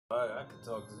I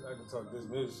can talk this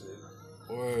music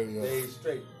shit. Word, yo. Days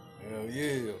straight. Hell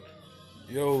yeah.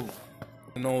 Yo,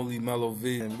 and only Mellow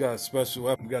V. And we got a special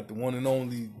app. We got the one and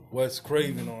only Wes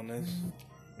Craven on this.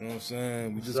 You know what I'm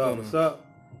saying? We just What's up?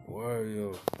 Word,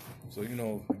 yo. So, you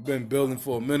know, we've been building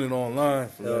for a minute online.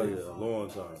 Hell yeah, a long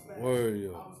time. Word,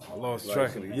 yo. I lost Like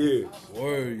track of the years.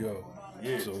 Word, yo.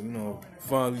 Yeah. So, you know,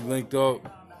 finally linked up.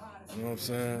 You know what I'm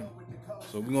saying?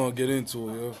 So we're going to get into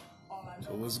it, yo.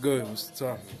 So what's good? What's the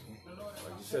topic?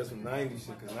 Like you said, some 90s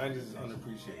shit, because 90s is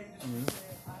unappreciated.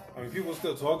 Mm-hmm. I mean, people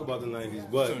still talk about the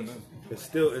 90s, but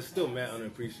it's still mad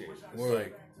unappreciated. It's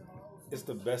like, it's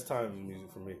the best time in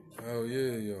music for me. Hell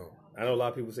yeah, yo. I know a lot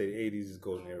of people say the 80s is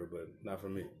golden era, but not for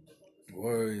me.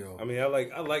 Word, yo. I mean, I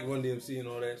like Run DMC and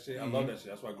all that shit. I love that shit.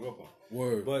 That's what I grew up on.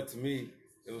 Word. But to me,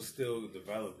 it was still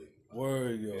developing.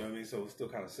 Word, yo. You know what I mean? So it was still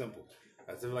kind of simple.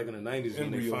 I feel like in the 90s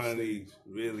when they finally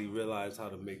really realized how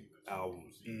to make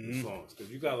albums and songs. Because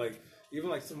you got like, even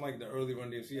like some like the early Run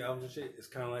DMC albums and shit, it's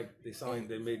kind of like they sound like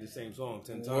they made the same song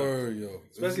 10 times. Word, yo.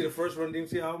 Especially the first Run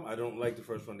DMC album. I don't like the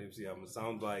first Run DMC album.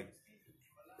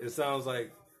 It sounds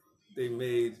like they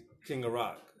made King of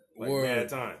Rock like mad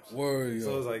times. Word, yo.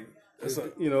 So it's like,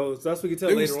 you know, so that's what you can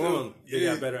tell later on. They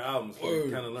got better albums. Word.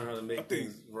 You kind of learn how to make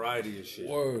things variety and shit.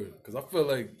 Word. Because I feel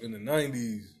like in the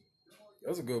 90s,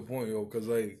 that's a good point, yo. Because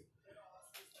like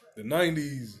the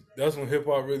 90s, that's when hip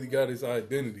hop really got its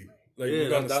identity. Like you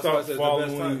gotta stop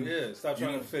following. The best time. Yeah, stop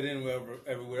trying to fit in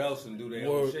everywhere else and do their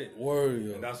own shit. Word,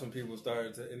 yo. And that's when people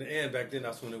started to. In the end, back then,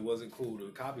 that's when it wasn't cool to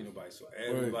copy nobody. So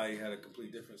everybody had a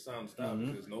completely different sound style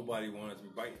because nobody wanted to be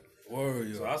biting. Word,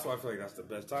 yo. So that's why I feel like that's the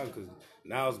best time because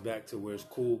now it's back to where it's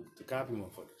cool to copy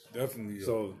motherfuckers. Definitely, yo.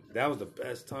 So that was the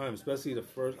best time, especially the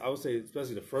first. I would say,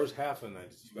 especially the first half of the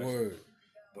 90s. Especially. Word.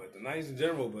 But the 90s in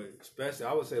general, but especially,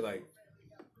 I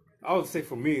would say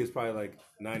for me, it's probably like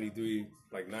 93,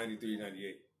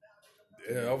 98.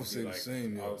 Yeah, I would say the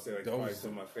same, yo. I would say like probably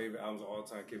some of my favorite albums of all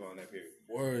time came out in that period.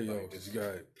 Word, yo. Because you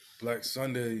got Black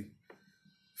Sunday,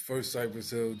 first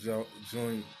Cypress Hill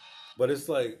joint. But it's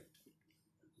like,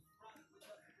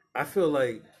 I feel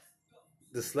like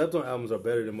the slept on albums are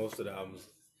better than most of the albums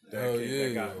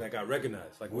that got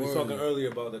recognized. Like we were talking earlier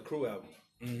about the Crew album.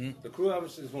 Mm-hmm. The Crew album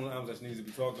is one of the albums that needs to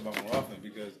be talked about more often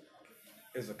because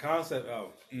it's a concept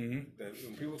album. Mm-hmm. That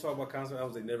when people talk about concept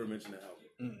albums, they never mention the album.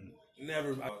 Mm-hmm.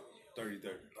 Never about 30-30.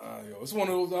 Yo, it's one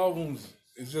of those albums.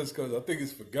 It's just because I think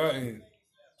it's forgotten.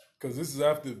 Because this is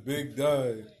after Big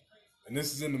died, and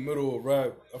this is in the middle of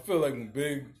rap. I feel like when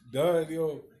Big died,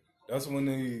 yo, that's when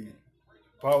they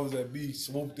powers that be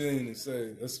swooped in and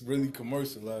said, let's really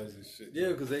commercialize this shit. Yeah,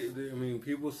 because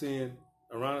people seeing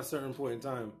around a certain point in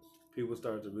time, people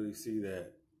start to really see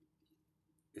that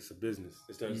it's a business.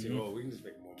 They start to see, we can just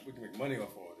make more. We can make money off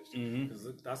of all this shit.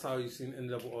 Because that's how you seen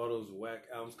ended up with all those whack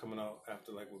albums coming out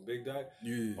after like when Big died.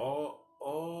 Yeah.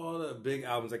 All the big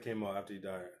albums that came out after he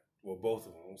died, well, both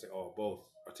of them. I won't say all, both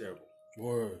are terrible.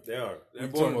 Word. They are. They're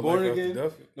born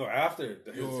again. No, after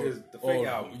the fake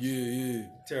album. Yeah.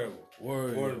 Terrible.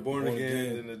 Word. Born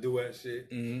again and the duet shit.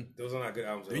 Those are not good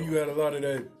albums. Then you had a lot of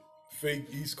that fake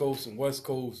East Coast and West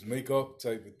Coast makeup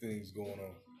type of things going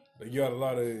on. Like you had a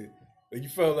lot of. Like you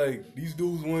felt like these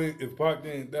dudes wouldn't, if Pac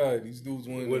didn't die, these dudes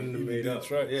wouldn't have made up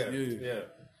tracks. Yeah.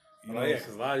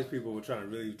 Because a lot of these people were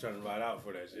trying to ride out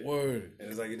for that shit. Word. And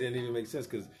it's like it didn't even make sense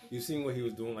because you seen what he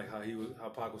was doing, like how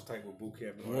Pac was tight with boot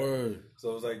camp and all Word. That.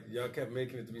 So it was like y'all kept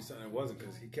making it to be something it wasn't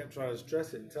because he kept trying to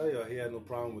stress it and tell y'all he had no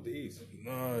problem with the East.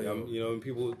 Nah, you know, and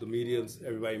people, the media,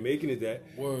 everybody making it that.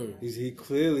 Word. He's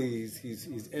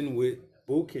in with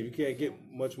boot camp. You can't get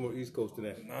much more East Coast than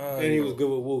that. Nah, and he was good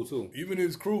with Wu too. Even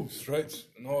his crew, Stretch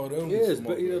and all them. Yes,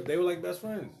 but they were like best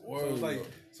friends. Word. So it was like,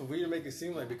 so we didn't make it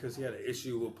seem like because he had an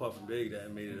issue with Puff and Big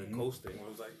that made it a coast thing. It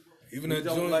was like even we that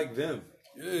don't joint, like them.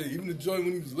 Yeah, even the joint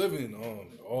when he was living,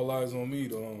 All Eyes on Me,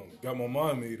 got my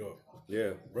mind made up.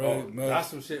 Yeah, right. That's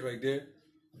some shit right there.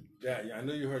 Yeah, I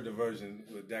know you heard the version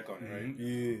with Deck on it, right?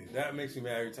 Yeah. That makes me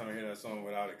mad every time I hear that song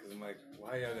without it, because I'm like,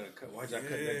 why y'all gonna cut? Why'd y'all cut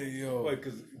that? Yo. What,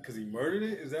 because he murdered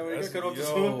it? Is that why they got cut off the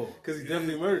song? Because he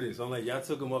definitely murdered it. So I'm like, y'all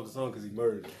took him off the song because he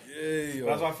murdered it. Yeah, yo.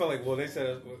 That's why I felt like, well, they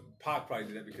said Pac probably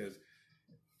did that because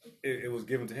it was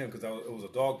given to him because it was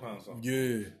a Dog Pound song.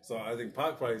 Yeah. So I think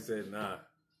Pac probably said, nah,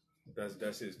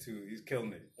 that's his too. He's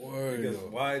killing it. Word, because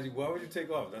why would you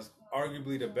take off? That's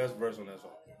arguably the best verse on that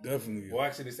song. Definitely. Well,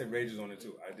 actually, they said Rage is on it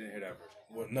too. I didn't hear that version.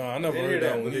 Well, no, I never heard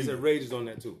that one. But they said Rage is on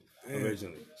that too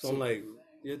originally. So I'm like,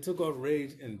 you took off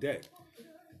Rage and Deck,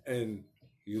 and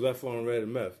you left on Red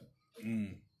and Meth.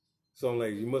 So I'm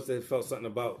like, you must have felt something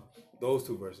about those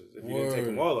two verses. If you didn't take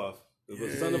them all off, There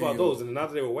was something about those, and not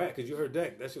that they were whack, because you heard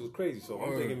Dak. That shit was crazy. So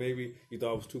I'm thinking maybe you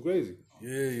thought it was too crazy.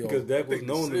 Yeah, yo. Because Dak was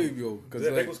known to. Because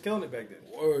Dak was killing it back then.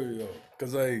 Word, yo.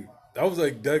 Because, like, that was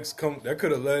like Dak's that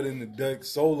could have led into Dak's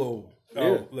solo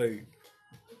out. Like,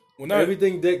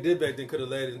 everything Dak did back then could have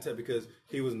led into because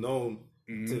he was known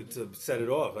to set it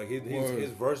off. Like,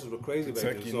 his verses were crazy back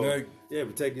then. So, neck. Yeah,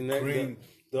 protect your neck. Green.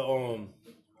 The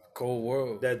Cold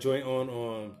World. That joint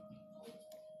on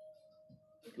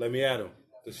Let Me At Him.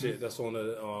 The shit that's on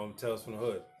the Tales from the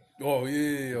Hood. Oh,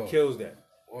 yeah. Kills that.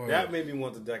 Word. That made me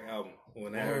want the Dak album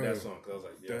when I heard that song. Because I was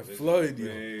like, yeah, that Flood, is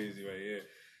crazy right here.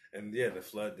 And yeah, the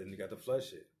Flood. Then you got the Flood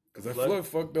shit. Because that Flood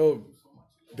fucked up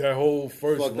that whole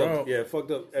first round.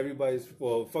 Fucked up everybody's.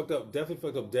 Well, definitely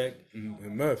fucked up Dak.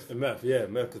 And Meth. Meth.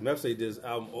 Because Meth said this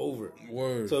album over.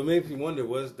 Word. So it made me wonder,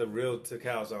 what's the real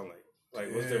Tikal sound like?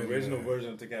 Like, what's the original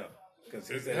version of Tikal? Because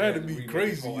it had to be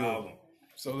crazy, album.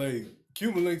 So, like,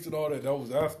 Cuban Links and all that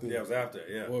was after. Yeah, it was after,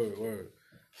 yeah. Word.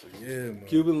 So, yeah, man.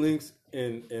 Cuban Links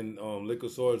and Liquor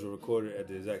Swords were recorded at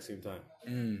the exact same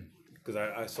time. Because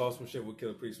I saw some shit with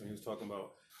Killer Priest when he was talking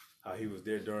about how he was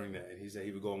there during that. And he said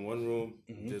he would go in one room,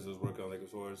 Jizz was working on Liquor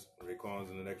Swords, Ray Collins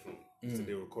in the next room. He said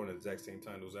they were recording at the exact same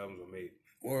time those albums were made.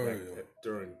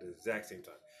 During the exact same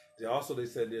time. They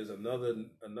said there's another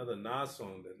Nas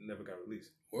song that never got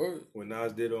released. Word. When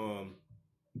Nas did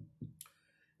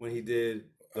when he did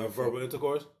the Verbal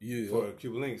Intercourse for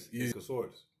Cuban Links, Liquor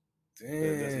Swords.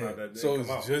 Damn. So it's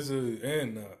Jizz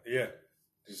and yeah.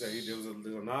 He said there's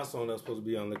a Nas song that's supposed to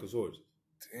be on Liquor Swords.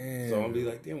 Damn. So I'm gonna be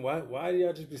like, damn, why do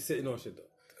y'all just be sitting on shit though?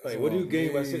 Like, what do you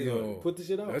gain by sitting on it? Put the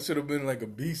shit out. That should have been like a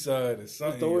B-side or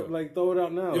something. Throw it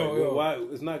out now. Why?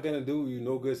 It's not gonna do you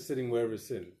no good sitting wherever it's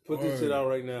sitting. Put this shit out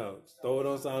right now. Throw it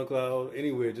on SoundCloud,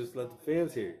 anywhere. Just let the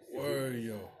fans hear it. Word,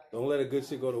 yo. Don't let a good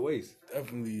shit go to waste.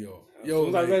 Definitely, yo. As soon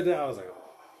as I read that, I was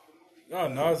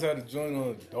like, Nas had to join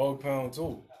on Dog Pound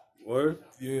too. Word?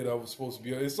 Yeah, that was supposed to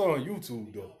be. It's on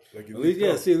YouTube though. Like at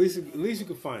least you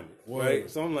can find it. Word. Right?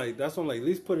 So I'm like, at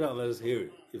least put it out and let us hear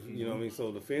it. If you know what I mean,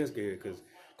 so the fans can hear it. Because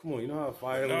come on, you know how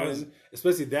fire it was,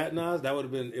 especially that Nas. That would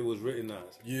have been. It was written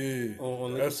Nas. Yeah,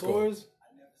 on Liquor Swords.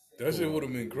 That shit would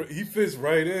have been great. He fits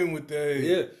right in with that.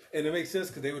 Yeah, and it makes sense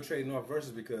because they were trading off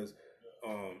verses because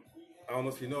I don't know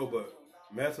if you know, but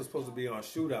Meth was supposed to be on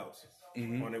Shootouts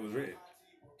when it was written.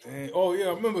 Dang. Oh yeah,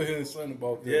 I remember hearing something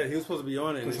about that. Yeah, he was supposed to be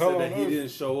on it, and they said that he didn't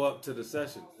show up to the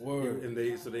session. Word. And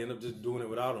they ended up just doing it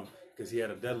without him because he had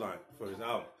a deadline for his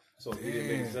album. So he didn't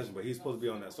make the session, but he's supposed to be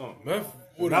on that song. That's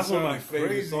one of my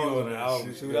favorite songs on the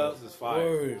album. Shootouts is fire.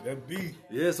 Word, that beat.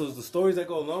 Yeah, so it's the stories that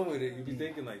go along with it. You be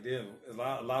thinking like, damn, a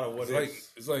lot of what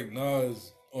it's like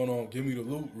Nas on Give Me the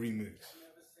Loot remix.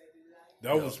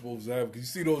 That was supposed to happen. Cause you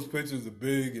see those pictures of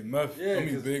Big and Meth. Yeah,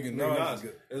 Big and Nas.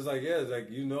 It's like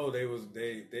you know they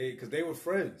because they were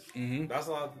friends. That's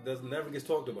a lot that never gets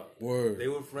talked about. Word. They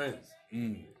were friends.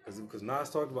 Because Nas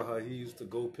talked about how he used to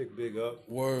go pick Big up.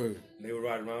 Word. And they would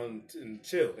ride around and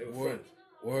chill. They were friends.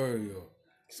 Word, yo.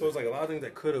 So it's like a lot of things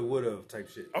that coulda, woulda type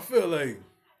shit. I feel like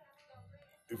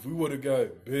if we would have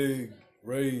got Big,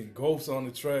 Ray, and Ghost on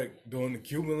the track during the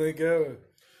Cuban Link era.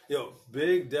 Yo,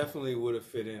 Big definitely would have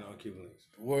fit in on Cuban Links.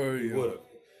 Word, yo. Would have.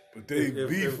 But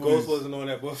if Ghost wasn't on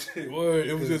that bullshit. Word,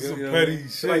 it was just some petty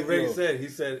shit. Like Ray said, he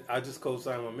said, I just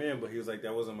co-signed my man, but he was like,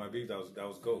 that wasn't my beat, that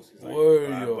was Ghost. He's like,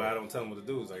 but I don't tell him what to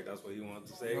do. It's like, that's what he wanted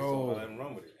to say, so I let him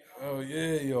run with it. Oh,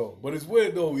 yeah, yo. But it's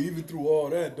weird, though, even through all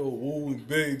that, though, Wu and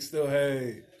Big still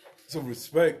had some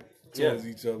respect towards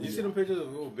each other. You see them pictures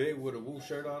of Big with a Wu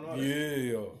shirt on? Yeah,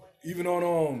 yo. Even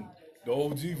on the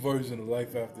OG version of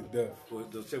Life After Death.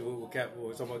 With the shit with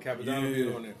talking about Capadonna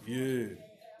being on there. Yeah.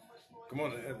 Come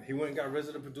on, he went and got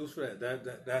RZA to produce for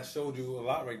that. That showed you a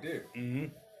lot right there.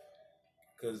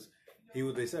 Because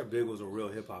they said Big was a real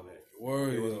hip hop head.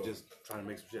 Word. He wasn't just trying to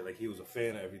make some shit. Like he was a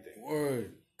fan of everything.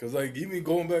 Word. Because like even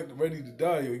going back to Ready to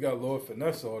Die, he got Lord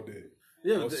Finesse all day.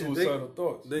 Yeah, Suicidal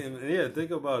Thoughts.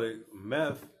 Think about it.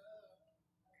 Meth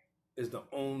is the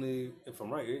only, if I'm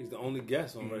right, he's the only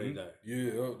guest on Ready to Die.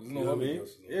 Yeah, there's no other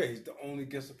guest. Yeah, he's the only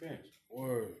guest appearance.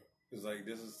 Word. It's like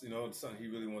this is something he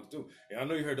really wants to do. And I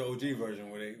know you heard the OG version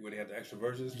where they had the extra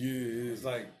verses. Yeah. It's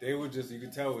like they were just, you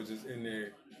could tell, was just in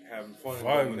there having fun and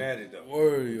going at it though.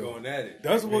 Word, yo. Going at it.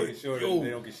 That's making sure that they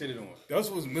don't get shitted on. That's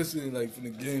what's missing like from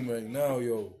the game right now,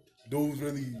 yo. Dudes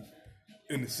really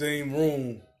in the same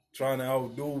room trying to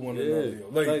outdo one another. Yo.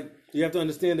 Like you have to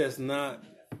understand that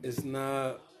it's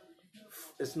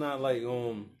not like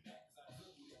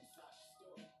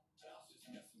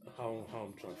how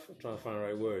I'm trying to find the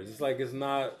right words. It's like it's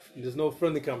not. There's no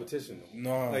friendly competition.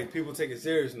 Nah. Like people take it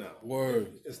serious now.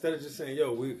 Word. Instead of just saying,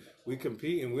 "Yo, we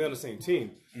compete and we're on the same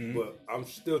team," but I'm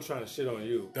still trying to shit on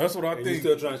you. That's what I think. You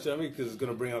still trying to shit on me because it's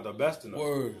gonna bring out the best in us.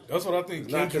 Word. That's what I think.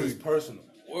 It's not because it's personal.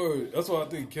 Word. That's what I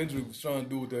think Kendrick was trying to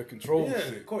do with that control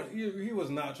shit. Of course. He was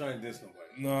not trying to diss nobody.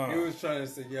 Nah. He was trying to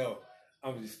say, "Yo,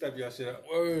 I'm gonna step y'all shit up."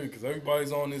 Word, because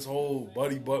everybody's on this whole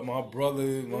buddy, but my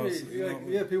brother.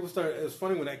 People started. It was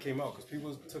funny when that came out because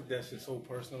people took that shit so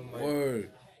personal. Like, word.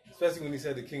 Especially when he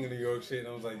said the King of New York shit, and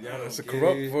I was like, y'all don't That's a get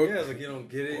corrupt it. fuck. Yeah, it's like you don't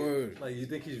get it. Word. Like you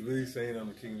think he's really saying I'm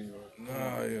the King of New York?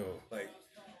 Nah, yo. Like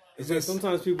it's like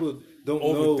sometimes people don't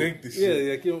overthink the shit.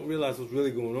 Yeah, like you don't realize what's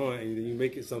really going on, and then you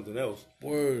make it something else.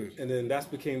 Word. And then that's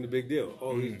became the big deal.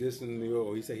 Oh, he's dissing New York,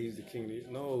 or he said he's the King of New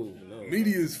York. No.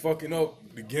 Media is fucking up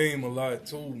the game a lot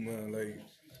too, man. Like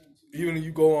even if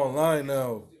you go online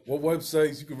now, what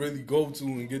websites you can really go to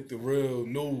and get the real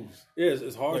news? Yeah,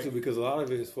 it's hard to because a lot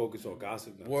of it is focused on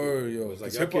gossip now. Word, yo. It's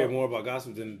like y'all care more about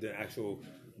gossip than the actual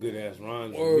good ass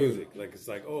rhymes and music. Like it's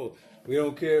like, oh, we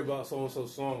don't care about so and so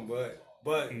song, but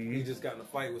he just got in a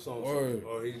fight with so and so,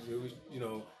 or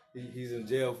he's in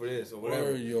jail for this or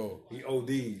whatever. Word, yo. He OD'd.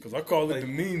 Because I call it the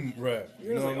meme rap.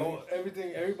 You know like, what I mean?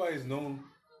 everything. Everybody's known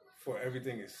for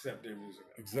everything except their music.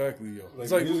 Exactly, yo. Like,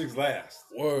 it's like music's last.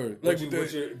 Word. Like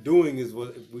what you're doing is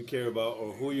what we care about,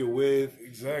 or who you're with.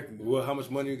 Exactly. How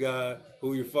much money you got,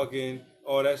 who you're fucking.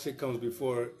 All that shit comes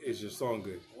before is your song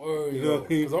good. Word, you know what I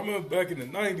mean? Because I remember back in the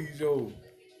 90s, yo,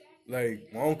 like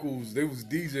my uncles, they was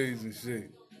DJs and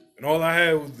shit. And all I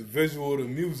had was the visual of the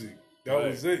music. That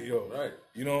was it, yo. Right.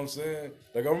 You know what I'm saying?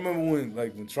 Like I remember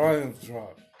when Triumph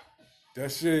dropped.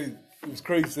 That shit, it was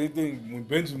crazy. Same thing when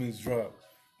Benjamins dropped.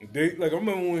 I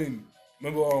remember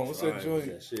what's that joint?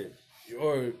 That shit.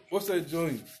 Or what's that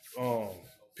joint?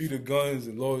 Peter Guns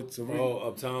and Lloyd Tariq. Oh,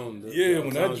 Uptown. When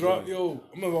that dropped, yo,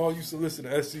 I remember I used to listen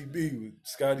to SCB with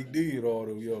Scotty D and all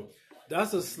them, yo.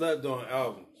 That's a slept on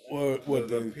album. What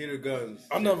the Peter Guns?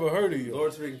 I never heard of you.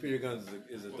 Lloyd Tariq and Peter Guns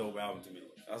is a dope album to me.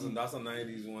 That's a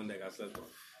 '90s one that got slept on.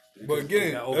 But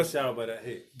again, got overshadowed by that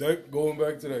hit. That going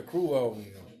back to that Crew album,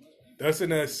 yo. That's in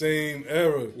that same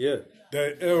era. Yeah.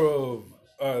 That era of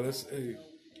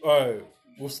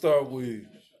we'll start with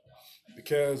the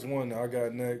Cavs one I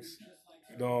got next.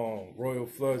 Royal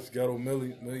Flush, Ghetto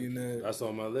Millionaire. That's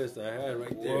on my list. I had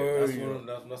right there. Word,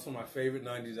 that's one of my favorite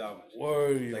 '90s albums.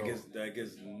 Word, that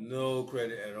gets no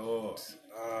credit at all.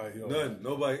 Yo. None.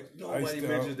 Nobody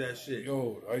mentions that shit.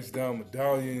 Yo, Ice Down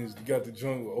Medallions. You got the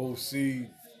joint with OC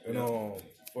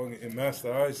and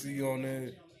Master IC on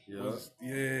there. Yo,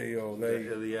 like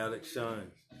Iliadic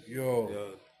Shine.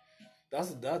 Yo.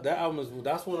 That album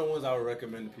that's one of the ones I would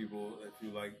recommend to people if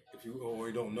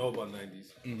you don't know about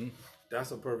 '90s. Mm-hmm.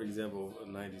 That's a perfect example of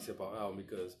a '90s hip hop album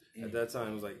because at that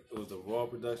time it was the raw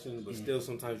production, but still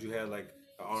sometimes you had like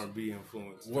an R&B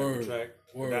influence track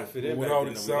that fit in without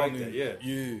back it then. sounding.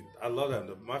 Yeah, I love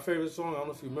that. My favorite song, I don't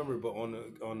know if you remember, but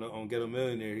on Ghetto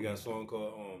Millionaire, he got a song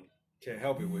called Can't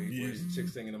Help It, where he's chick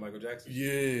singing to Michael Jackson.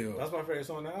 Yeah, that's my favorite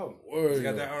song on the album. Word, it's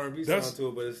got that R&B sound to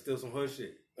it, but it's still some hood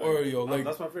shit.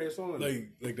 That's my favorite song.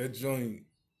 Like that joint,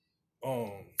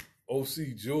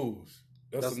 OC Jules.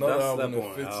 That's another album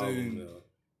that fits in.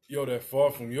 Yo, that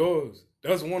Far From Yours.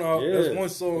 That's one album. That's one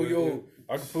song. Yo,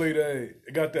 I can play that.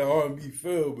 It got that R&B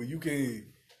feel, but you can't.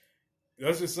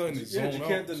 That's just something that's you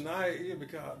can't deny it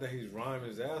because that he's rhyming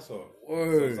his ass off.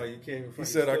 Word. So it's like you can't even. He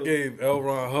said I gave L.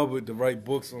 Ron Hubbard the right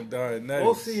books on Dianetics.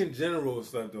 OC in general is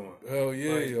slept on. Hell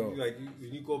yeah, yo. When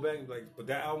you go back, but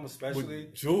that album especially.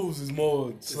 But Jules is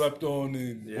more slept on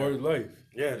than Word Life.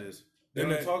 Yeah, it is. They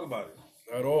don't talk about it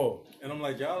at all. And I'm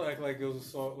like, y'all act like it was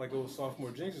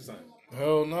sophomore jinx or something.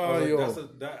 Hell nah, yo.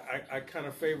 I kind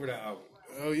of favor that album.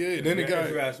 Hell yeah. Then it got.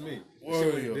 If you ask me.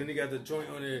 Then they got the joint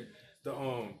on there.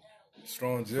 The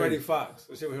Strong J. Freddie Fox.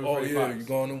 Freddie Fox. You're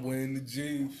gonna win the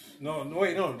G. No,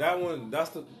 that one.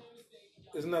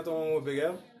 Isn't that the one with Big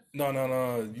L?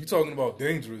 No. You talking about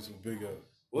Dangerous with Big L?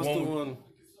 What's the one?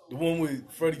 The one with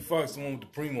Freddie Fox, the one with the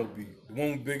Primo beat. The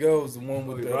one with Big L is the one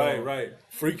with the right.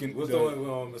 Freaking. What's the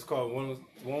one? It's called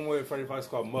one with Freddie Fox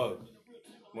called Mug.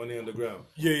 Money Underground.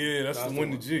 Yeah. That's the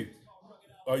Win the G.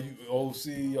 Are you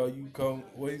OC? Are you come?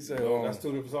 What you say? That's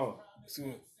two different songs.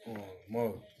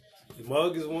 Mug.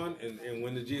 Mug is one, and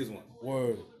Win the G is one.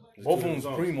 Word. Both of them's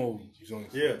Primo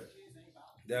joints. Yeah.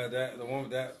 The one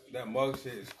with that Mug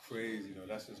shit is crazy. You know,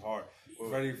 that's just hard.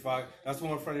 Freddie Fox. That's the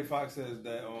one Freddie Fox says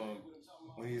that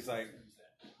when he's like.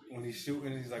 When he's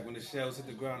shooting, he's like, when the shells hit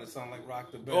the ground, it sounds like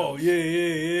Rock the Bell. Oh,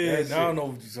 yeah. Now I know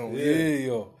what you're saying. Yeah,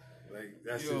 yo. Like,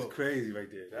 that's just crazy right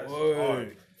there. That's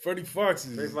hard. Freddie Fox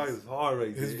is hard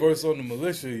right there. His verse on the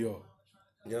Militia, yo.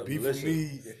 Yep, Be delicious. For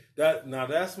Me.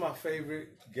 That's my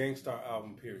favorite Gangstar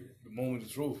album. Period. The Moment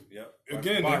of Truth. Yep.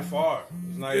 Again, by far,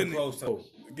 it's not even close to.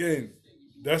 Again,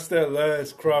 that's that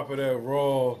last crop of that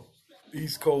raw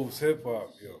East Coast hip hop,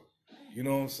 yo. You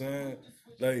know what I'm saying?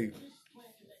 Like,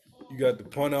 you got the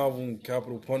Pun album,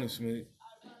 Capital Punishment.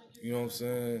 You know what I'm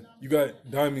saying? You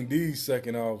got Diamond D's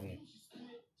second album.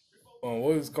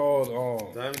 What is it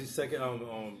called? Diamond D's second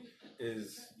album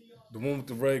is the one with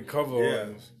the red cover. Yeah.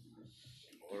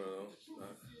 Hold on.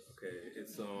 Okay,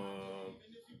 it's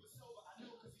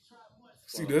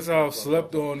See, that's how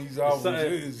slept on these albums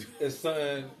is. It's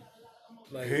something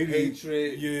like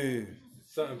hatred. Yeah.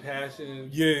 Something passion.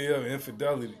 Yeah,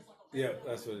 infidelity. Yeah,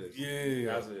 that's what it is.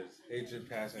 Yeah. That's what it is. Hatred,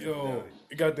 passion, yo, infidelity.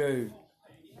 It got that.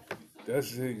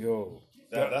 That's it, yo.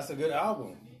 That's a good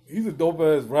album. He's a dope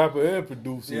ass rapper and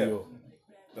producer, yo.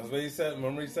 That's what he said.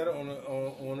 Remember he said it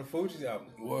on the Fuji's album.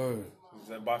 Word. He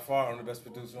said by far I'm the best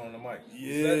producer on the mic.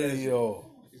 Yeah,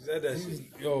 yo. He said that shit.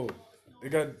 Yo, they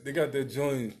got that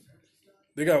joint.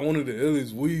 They got one of the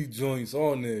illest weed joints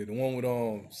on there. The one with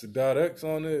Sadat X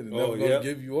on there. Never Gonna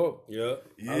Give You Up. Yeah.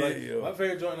 Yeah, my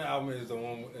favorite joint on the album is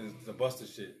the Buster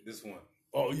shit. This one.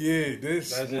 Oh yeah,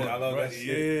 this that's one. It. I love that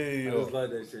shit. Yeah, I just like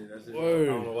that shit. That's it. Word.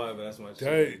 I don't know why, but that's my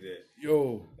shit. He did.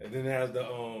 Yo. And then it has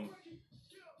the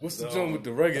what's the joint with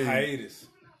the reggae? The Hiatus.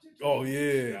 Oh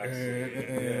yeah.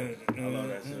 I love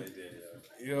that shit he did.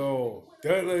 Yeah. Yo,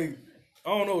 that like I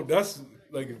don't know. That's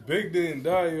like if Big didn't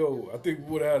die, yo, I think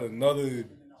we would have had another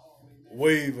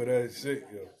wave of that shit,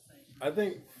 yo. I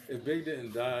think if Big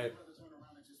didn't die,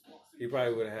 he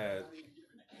probably would have had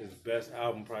his best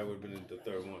album. Probably would have been the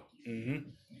third one. Mm-hmm.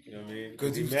 You know what I mean?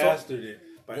 Because he mastered it.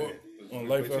 On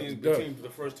Life After Death. Between the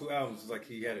first two albums, it's like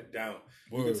he had it down.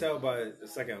 Word. You can tell by the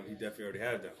second album, he definitely already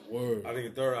had it down. Word. I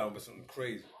think the third album was something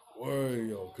crazy. Word,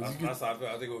 yo. I think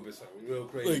it would be something real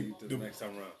crazy like the next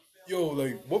time around. Yo,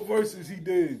 like, what verses he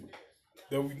did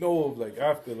that we know of, like,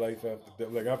 after Life After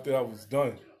Death, like, after that was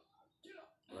done?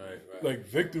 Right. Like,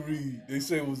 Victory, they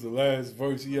say it was the last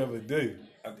verse he ever did.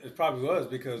 It probably was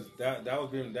because that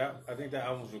was being I think that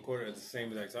album was recorded at the same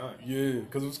exact time. Yeah,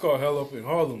 because it was called Hell Up in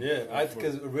Harlem. Yeah,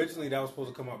 because originally that was supposed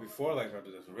to come out before Life After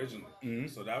Death originally. Mm-hmm.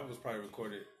 So that was probably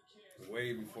recorded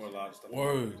way before a lot of stuff.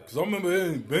 Word, because I remember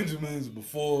hearing Benjamin's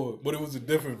before, but it was a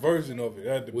different version of it. It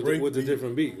had the break with a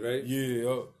different beat, right?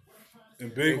 Yeah,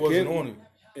 and Big wasn't on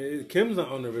it. Kim's not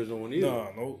on the original one either. Nah,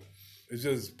 no, it's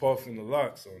just Puff and the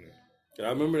Locks on it. I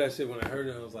remember that shit when I heard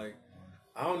it. I was like,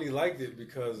 I only liked it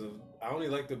because I only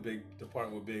liked the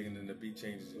part with Big and then the beat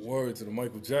changes. Word to the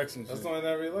Michael Jackson. That's the only thing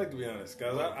I really like, to be honest.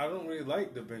 Because I don't really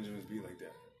like the Benjamin's beat like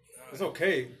that. It's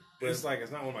okay, but it's like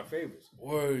it's not one of my favorites.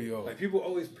 Word, yo. Like people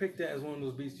always pick that as one of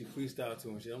those beats you freestyle to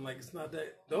and shit. I'm like, it's not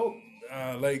that dope.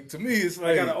 Like to me, it's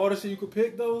like got all the shit you could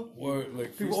pick though. Word,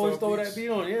 like people always throw that beat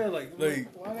on. Yeah, like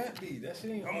why that beat? That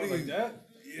shit ain't like that.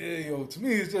 Yeah, yo. To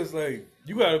me, it's just like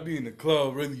you gotta be in the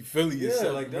club, really feeling yourself.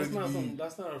 Yeah, like that's really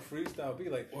that's not a freestyle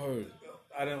beat. Like word.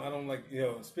 I don't like, you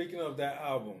know, speaking of that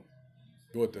album.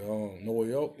 What the No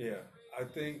Way Out? Yeah. I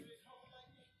think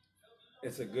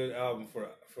it's a good album for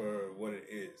what it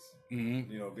is.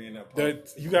 Mm-hmm. You know, being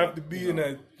that you have to be in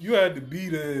that. You had to be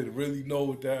there to really know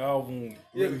what that album.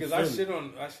 Yeah, really because I shit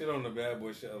on the Bad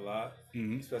Boy shit a lot,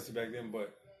 especially back then.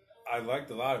 But I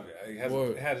liked a lot of it.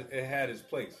 It had its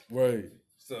place. Right.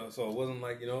 So it wasn't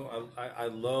like, you know, I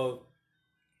love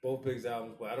both Big's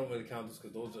albums, but I don't really count those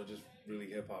because those are just really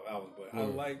hip hop albums. But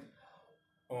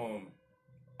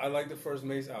I like the first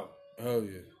Mace album. Hell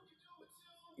yeah.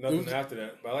 Nothing after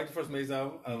that, but I like the first Mace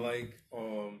album. I like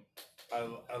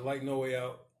I like No Way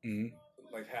Out,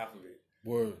 like half of it.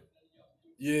 Word.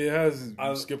 Yeah, it has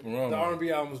skip around. The R&B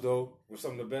albums though were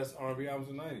some of the best R&B albums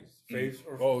in the '90s. Faith's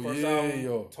first album,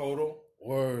 yo. Total.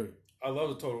 Word. I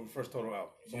love the first Total album.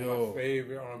 It's one of my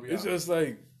favorite R&B albums. Just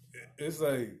like it's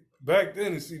like back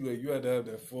then. It seemed like you had to have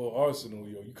that full arsenal,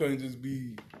 yo. You couldn't just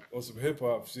be on some hip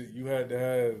hop shit. You had to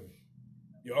have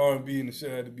your R&B and the shit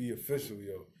had to be official,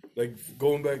 yo. Like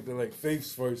going back to like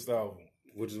Faith's first album,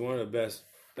 which is one of the best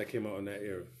that came out in that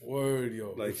era. Word,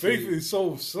 yo. Like Faith is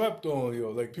so slept on, yo.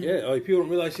 Like people, people don't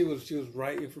realize she was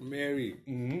writing for Mary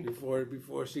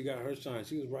before she got her shine.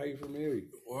 She was writing for Mary.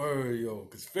 Word, yo.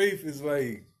 Because Faith is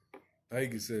like, how you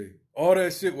can say, all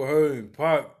that shit with her and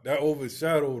Pac that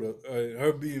overshadowed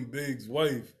her being Big's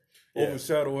wife.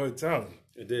 Overshadowed her talent.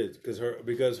 It did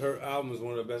because her album is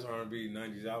one of the best R&B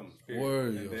 '90s albums. Period.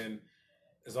 Word, and then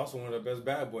it's also one of the best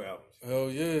Bad Boy albums.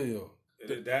 Hell yeah, yo.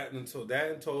 That in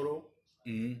total.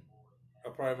 Mm-hmm.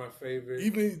 Are probably my favorite.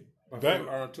 Even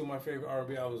two of my favorite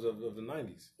R&B albums of the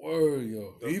 '90s. Word,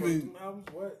 yo. The first two albums,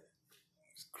 what?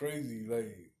 It's crazy.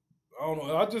 Like I don't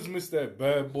know. I just miss that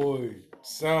bad boy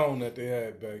sound that they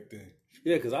had back then.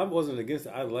 Yeah, because I wasn't against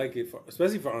it. I like it,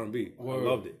 especially for R&B. I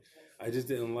loved it. I just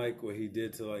didn't like what he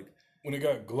did to like when it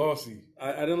got glossy.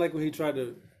 I didn't like when he tried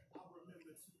to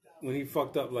when he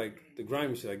fucked up like the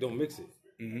grimy shit. Like don't mix it.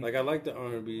 Mm-hmm. Like I like the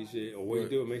R&B shit or what you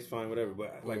do it makes fine whatever.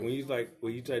 But like when you like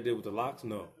what you tried to do with the locks,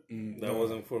 no, that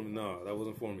wasn't for me. No, that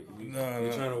wasn't for me.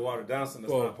 You're trying to water down something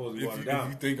that's not supposed to be watered down.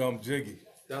 If you think I'm jiggy,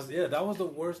 that was the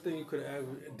worst thing you could have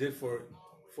ever did for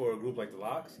a group like the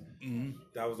Locks. Mm-hmm.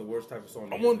 That was the worst type of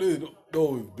song. I wonder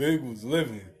though if Big was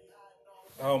living,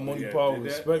 how Money Power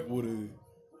Respect would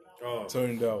have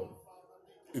turned out.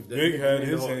 If Big had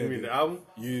his hand, you mean the album?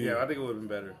 Yeah, I think it would have been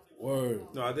better. Word.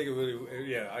 No, I think it really.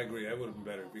 Yeah, I agree. That would have been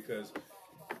better because,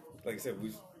 like I said,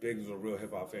 Big was a real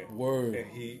hip hop fan. Word.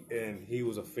 And he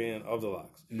was a fan of the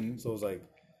Locks. Mm-hmm. So it was like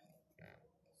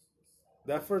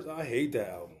that first. I hate that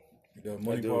album. That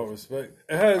Money Power Respect.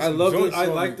 It has. I love it. I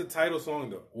like the title song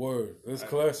though. Word. It's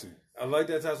classic. I like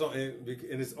that title song and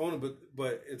it's own,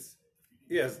 but it's.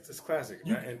 Yeah, it's classic.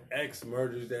 And X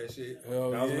murders that shit.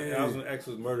 Hell that was when X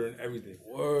was murdering everything.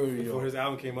 Word, Before his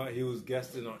album came out, he was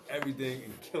guesting on everything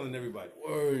and killing everybody.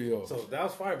 Word, yo. So that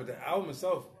was fire, but the album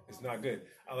itself is not good.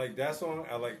 I like that song.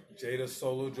 I like Jada's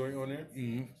solo joint on there.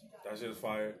 Mm-hmm. That shit is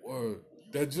fire. Word.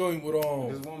 That joint with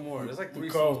There's one more. There's like 3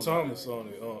 Carl songs. Thomas on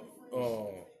it.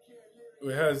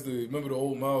 It has remember the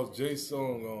old Miles J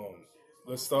song,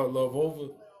 Let's Start Love Over?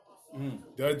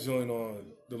 That joint on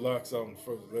the Locks album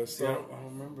first. Let's start. I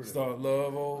don't remember that. Start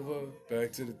love over.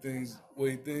 Back to the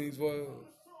way things were.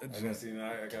 I don't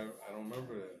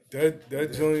remember that.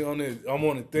 That joint on it. I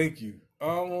want to thank you.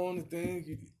 I want to thank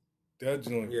you. That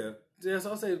joint. Yeah. Yeah,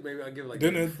 so I'll say maybe I'll give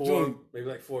it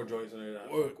like 4 joints on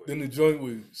there. Then the joint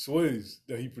with Swizz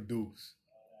that he produced.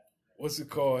 What's it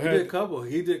called? He did a couple.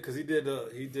 He did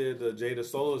the Jada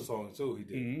solo song too. He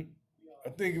did. Mm-hmm. I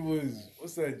think it was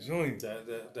what's that joint?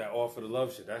 That All for the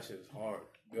Love shit. That shit is hard.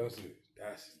 That's it.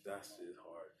 That shit is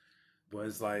hard. But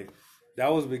it's like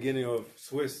that was the beginning of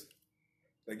Swiss.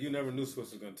 Like you never knew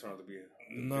Swiss was gonna turn out to be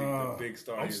a big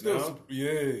star. I'm still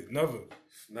never.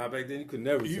 Not back then. You could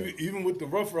never. Even with the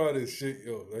Rough Riders shit,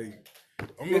 yo. Like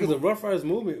I remember the Rough Riders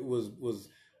movement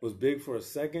was big for a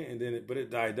second, and then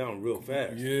it died down real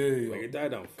fast. Yeah, like it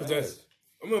died down fast.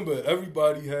 I remember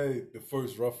everybody had the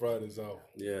first Rough Riders out.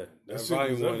 Yeah, that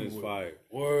volume 1 is fire.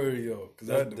 Word, yo.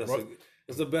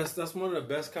 It's the best. That's one of the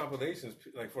best compilations,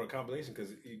 like for a compilation,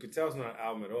 because you could tell it's not an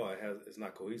album at all. It's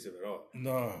not cohesive at all.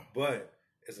 Nah, but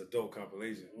it's a dope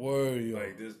compilation. Word, yo.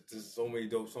 Like there's so many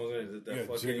dope songs in there. Yeah,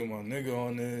 Jigga My Nigga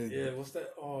on there. Yeah, what's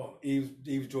that? Oh,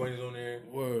 Eve's joint is on there.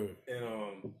 Word.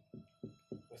 And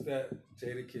what's that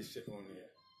Jada Kiss shit on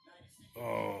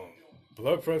there?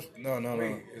 Blood Pressure? No.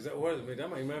 Is that what? That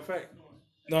might be matter of fact.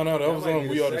 No, that was on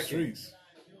We Are the Streets.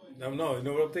 No, you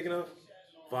know what I'm thinking of?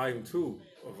 Volume 2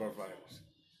 of Rough Riders.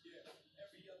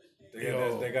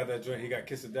 They got that joint. He got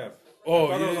Kiss of Death. Oh,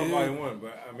 I thought it was on Volume 1,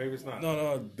 but maybe it's not. No,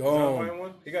 Is that on Volume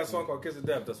 1? He got a song called Kiss of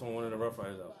Death. That's on one of the Rough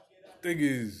Riders albums. Thing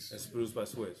is, it's produced by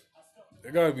Swizz.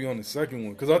 They gotta be on the second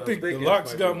one because I think the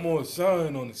Locks got more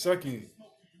shine on the second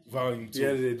Volume 2.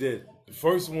 Yeah, they did. The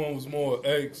first one was more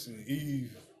X and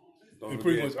Eve. They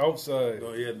pretty much outside.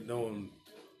 No, yeah, no one.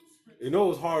 You know what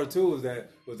was hard too was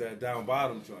that down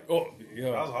bottom joint. Oh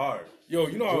yeah, that was hard. Yo,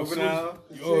 you know how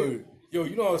Swizz,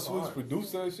 you know how Swizz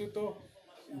produced that shit though?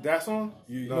 That song?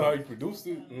 You know how he produced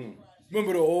it?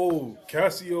 Remember the old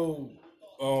Casio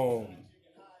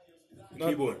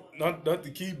keyboard? Not the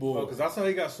keyboard. Oh, because that's how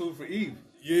he got sued for Eve.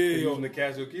 Yeah, using the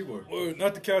Casio keyboard. Well,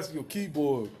 not the Casio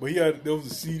keyboard, but there was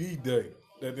a CD deck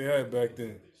that they had back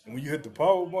then. And when you hit the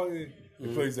power button,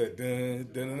 it plays that dun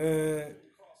dun dun.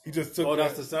 He just took. Oh,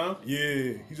 that's the sound.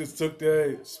 Yeah, he just took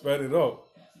that, sped it up.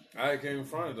 I can't even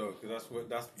front it though,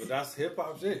 because that's hip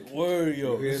hop shit. Word,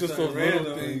 yo, it's just those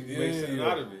little things. Make something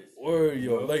out of it. Word,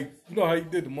 yo, like you know how you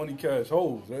did the Money Cash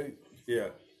Holes, right? Yeah,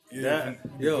 the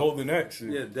Golden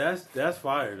Action. Yeah, that's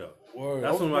fire though. Word,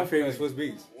 that's one of my favorite Swiss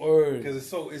beats. Word, because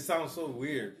it sounds so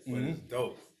weird, but it's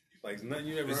dope. Like nothing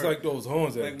you never. It's heard. like those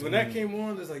horns. Like when that came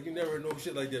on, it's like you never know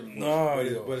shit like that before. Nah,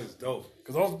 but it's dope.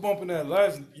 Cause I was bumping that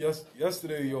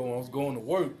yesterday, yo. When I was going to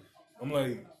work, I'm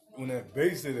like, when that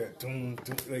bass did that, doom,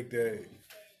 like that,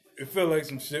 it felt like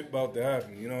some shit about to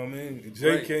happen. You know what I mean? And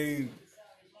Jay came.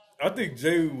 I think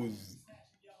Jay was,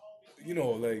 you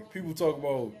know, like people talk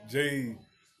about Jay,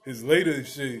 his later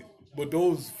shit, but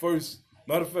those first.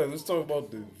 Matter of fact, let's talk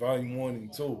about the Volume 1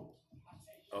 and 2.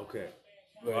 Okay.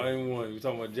 Volume 1, you're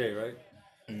talking about Jay, right?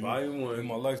 Mm-hmm. Volume 1. In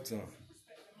my lifetime.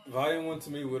 Volume 1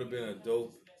 to me would have been a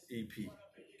dope EP.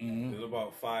 Mm-hmm. There's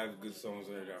about 5 good songs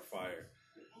in there that are fire.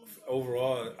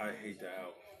 Overall, I hate that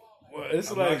album. Well,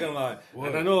 it's I'm like, not gonna lie, what?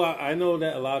 and I know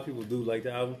that a lot of people do like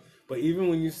the album. But even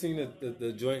when you seen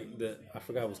the joint that I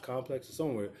forgot it was Complex or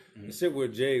somewhere, the shit where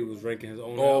Jay was ranking his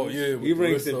own albums, yeah, he with the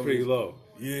ranks rest it of pretty his- low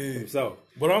Yeah. himself.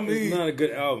 But I mean, It's not a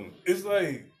good album. it's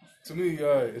like, to me,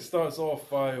 it starts off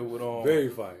fire with Very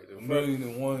fire. A Million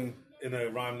and One. In a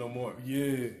Rhyme No More.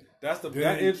 Yeah. That's Then-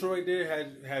 that intro right there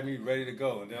had me ready to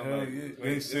go. And then I'm Hell like, yeah. wait,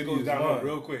 Then this City goes is down Mine.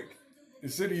 real quick. The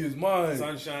City is Mine.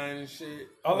 Sunshine and shit.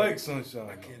 I like Sunshine.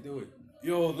 I can't do it.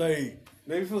 Yo, like,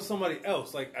 Maybe for somebody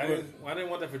else. Like I didn't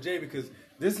want that for Jay because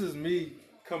this is me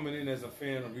coming in as a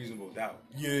fan of Reasonable Doubt.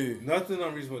 yeah, Nothing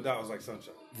on Reasonable Doubt was like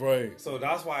Sunshine. right. So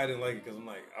that's why I didn't like it because I'm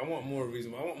like, I want more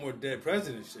Reasonable. I want more Dead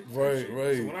President shit. Right,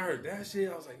 right. So when I heard that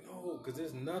shit, I was like, no, because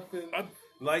there's nothing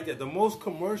like that. The most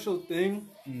commercial thing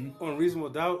on Reasonable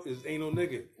Doubt is Ain't No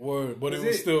Nigga. Word, but That's it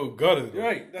was it. still gutted.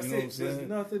 Right, that's You know it. what I'm saying? There's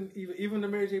nothing, even the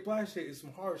Mary J. Blige shit is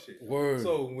some hard shit. Word.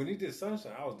 So when he did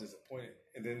Sunshine, I was disappointed.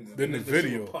 And then The shit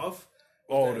video. with Puff.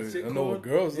 Oh, that shit I know what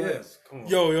going? girls like. Yes, come on.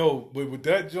 Yo, but with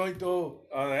that joint though,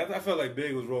 I felt like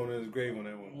Big was rolling in his grave on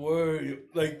that one. word,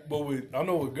 like, but with I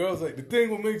know what girls like. The thing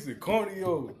what makes it corny,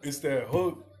 yo, it's that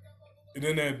hook and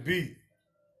then that beat.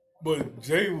 But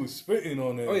Jay was spitting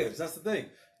on that. Oh yeah, that's the thing.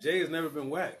 Jay has never been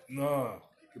whack, Nah,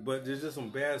 but there's just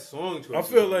some bad song choices. I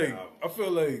feel on the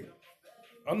album. like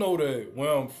I know that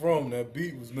where I'm from, that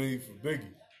beat was made for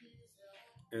Biggie,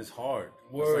 It's hard.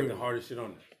 It's Word. like the hardest shit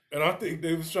on it. and I think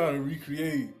they was trying to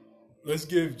recreate. Let's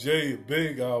give Jay a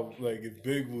Big album, like if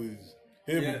Big was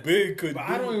him, Yeah. but Big could. But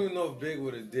I don't even know if Big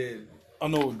would have did. I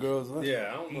know what girls like. Yeah,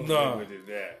 I don't know if Nah. Big would have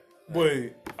did that.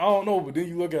 But I don't know. But then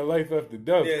you look at Life After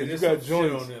Death. Yeah, 'cause you there's got some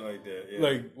joints. shit on there like that. Yeah.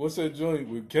 Like, what's that joint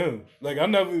with Kim? Like, I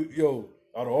never,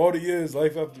 out of all the years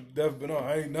Life After Death been on,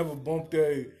 I ain't never bumped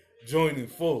that joint in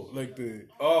full. Like that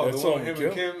the song one with him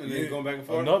and Kim, and then going back and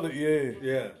forth? Another, yeah.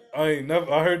 yeah. I ain't never,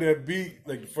 I heard that beat,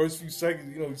 like the first few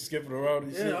seconds, you skipping around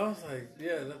and shit. Yeah, I was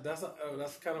like,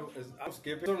 that's kind of. I'm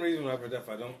skipping. For some reason, when I heard that,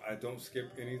 I don't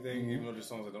skip anything, even though there's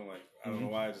songs I don't like. I don't know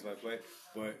why I just like play,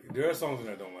 but there are songs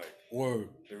that I don't like. Word.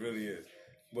 There really is.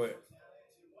 But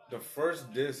the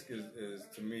first disc is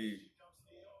to me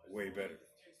way better.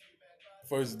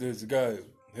 First, there's a guy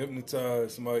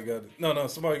hypnotized. Somebody got dies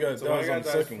on the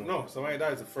second one. No, Somebody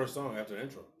Dies is the first song after the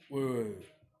intro. Wait.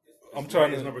 I'm It's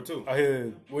trying to number 2. I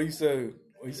heard what he said.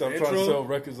 He said I'm trying to intro? sell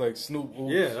records like Snoop.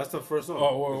 Oops. Yeah, that's the first song.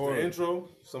 Oh, word, It's word. the intro,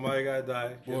 Somebody Gotta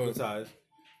Die, Word. Hypnotized.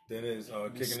 Then it's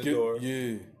Kicking Skip- the Door.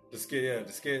 Yeah. The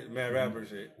skit, Mad Rapper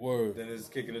shit. Word. Then it's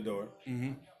Kicking the Door.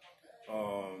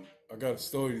 I got a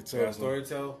story to tell. Got Story to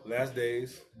Tell, Last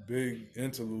Days. Big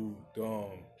interlude.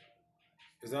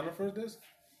 Is that on the first disc?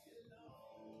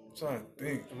 I'm trying to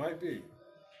think. It might be.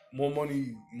 More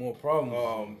money, more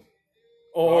problems.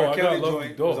 R. I got Kelly Love the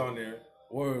joint was on Door. there.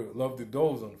 Word, Love the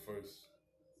Doors on the first.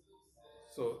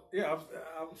 So yeah,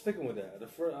 I'm sticking with that.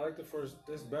 I like the first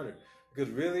disc better because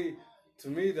really, to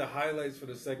me, the highlights for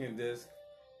the second disc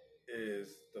is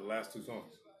the last 2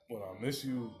 songs. Well, I Miss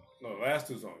You. No, the last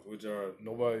 2 songs, which are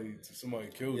Nobody to Somebody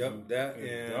Kills Yep, You. that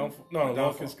and Long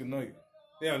Downfall. Kiss Goodnight.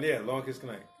 Long Kiss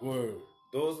Goodnight. Word.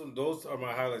 Those are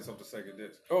my highlights of the second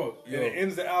disc. Oh, And it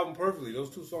ends the album perfectly.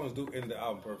 Those 2 songs do end the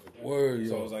album perfectly. Word,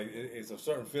 So yo. it's like it's a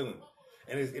certain feeling,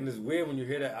 and it's weird when you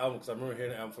hear that album because I remember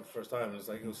hearing the album for the first time, and it's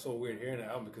like it was so weird hearing the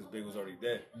album because Big was already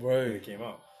dead Right. when it came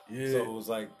out. Yeah. So it was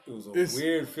like it was a It's-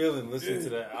 weird feeling listening to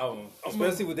that album,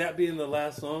 especially with that being the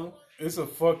last song. It's a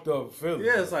fucked up feeling.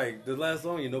 Yeah, it's like the last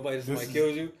song. Somebody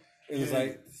kills you. And it's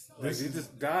like he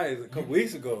just died a couple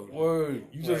weeks ago. Word.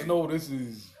 You just know this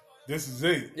is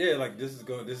it. Yeah, like this is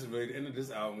really the end of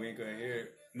this album. We ain't gonna hear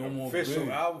No an more official Big.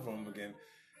 album from him again.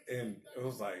 And it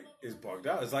was like it's bugged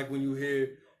out. It's like when you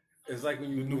hear, it's like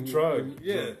when you The New when you- Tribe. when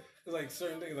you- yeah, it's like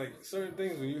certain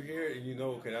things when you hear it and you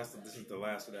know, okay, this is the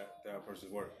last of that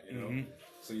person's work. You know,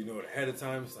 so you know it ahead of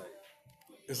time. It's like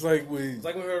It's like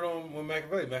we heard on when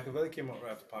Machiavelli came out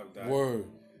right after Pac died. Word.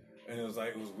 And it was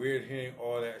weird hearing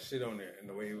all that shit on there and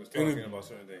the way he was talking about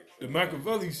certain things. The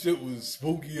Machiavelli shit was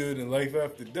spookier than Life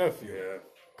After Death, Yeah.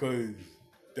 Cause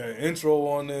that intro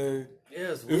on there,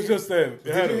 Yeah, it's it was weird. just that.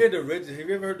 Did you hear the original? Have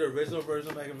you ever heard the original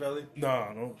version of Machiavelli?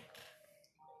 Nah, no.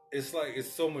 It's like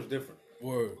it's so much different.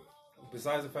 Word.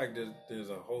 Besides the fact that there's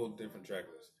a whole different track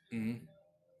list,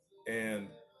 and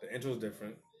the intro's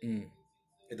different.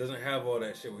 It doesn't have all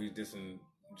that shit where he's dissing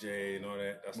Jay and all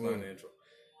that. That's not in the intro.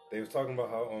 They was talking about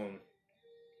how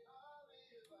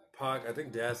Pac. I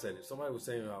think Dad said it. Somebody was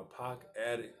saying how Pac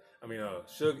added.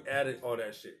 Suge added all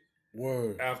that shit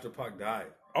Word. after Pac died.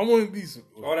 I wouldn't be.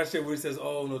 All that shit where he says,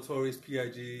 "Oh, Notorious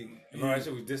P.I.G." and all that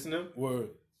shit was dissing him. Word.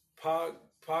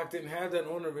 Pac didn't have that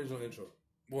on the original intro.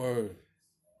 Word.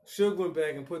 Suge went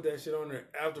back and put that shit on there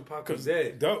after Pac was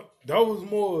dead. That was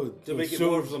more to make it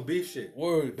more of some beef shit.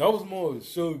 Word, that was more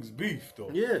Suge's beef though.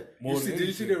 Yeah, did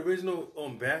you see the original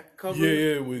back cover?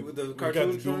 Yeah, with the we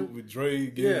cartoon got to do with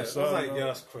Dre. Yeah, I was like, yeah,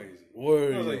 that's crazy.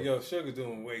 Word, I was like, yo, Suge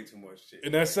doing way too much shit.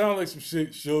 And that sounds like some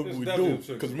shit Suge would do.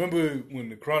 Because remember when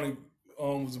the Chronic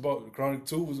the Chronic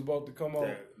 2 was about to come out?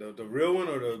 Yeah, the real one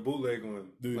or the bootleg one?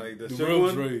 The Suge real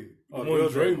one? Dre. The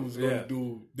one Dre was going to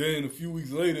do. Then a few weeks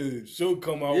later, Suge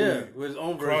come out with his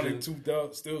own Chronic version.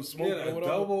 2000, Still Smoking. Yeah, a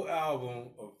double album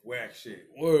of whack shit.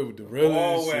 Word, with the real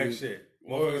all whack shit.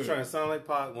 Motherfucker trying to sound like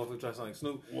Pac, motherfucker trying to sound like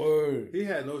Snoop. Word. He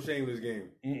had no shame in his game.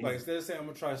 Like, instead of saying, I'm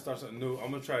going to try to start something new, I'm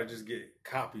going to try to just get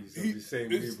copies of the same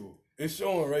people. It's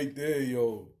showing right there,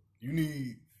 yo. You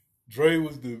need... Dre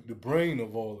was the brain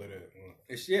of all of that.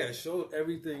 It showed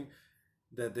everything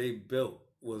that they built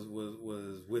was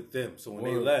with them. So when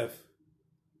they left,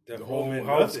 the whole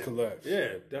house collapsed.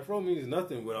 Yeah, Death Row means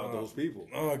nothing without those people.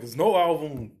 Because no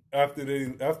album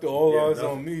after All Eyes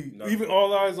on Me, even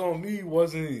All Eyes on Me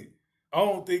wasn't. I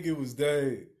don't think it was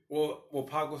that. Well,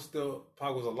 Pac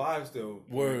was alive still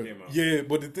when it came out. Yeah,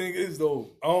 but the thing is though,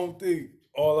 I don't think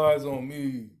All Eyes on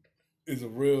Me is a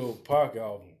real Pac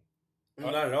album.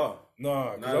 Not at all.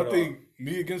 Nah, because I think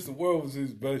Me Against the World was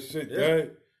his best shit. Yeah.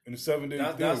 That and the 7 Days.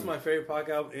 That's my favorite Pac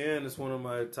album, and it's one of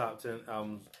my top 10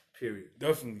 albums. Period.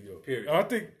 Definitely, yo. Period. And I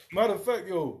think, matter of fact,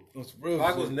 yo,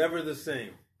 Pac was never the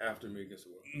same after Me Against the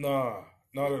World. Nah,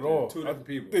 not at all. Two different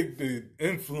people. I think the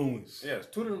influence. Yeah, it's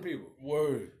two different people.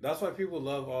 Word. That's why people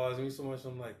love All Eyes on Me so much.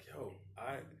 I'm like, yo,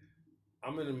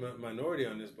 I'm in the minority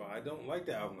on this, but I don't like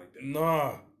the album like that.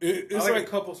 Nah. It's I like a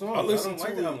couple songs. I don't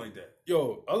like the album like that.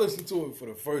 Yo, I listened to it for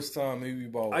the first time maybe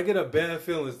about... I get a bad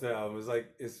feeling to the album. It's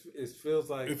like, it feels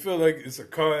like... It feels like it's a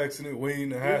car accident waiting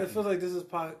to happen. Yeah, it feels like this is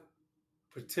Pac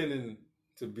pretending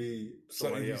to be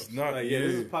somebody else. Not, like,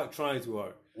 this is Pac trying too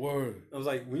hard. Word. I was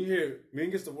like, when you hear Me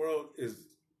Against the World is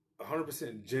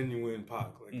 100% genuine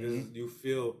Pac. Like, this is, you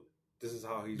feel this is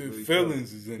how he's the really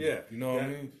feelings is in it. You know what I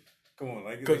mean? Come on,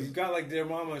 like you got like Dear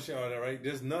Mama and shit all that, right?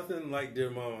 There's nothing like Dear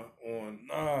Mama on.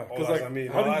 Nah, because like,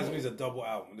 All Eyes on Me is a double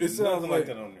album. There's nothing like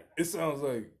that on there. It sounds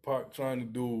like Pac trying to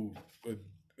do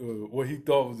what he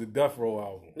thought was a Death Row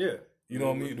album. Yeah, you know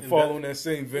what I mean. To follow in that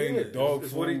same vein, the Dog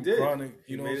Food, what he did. Chronic.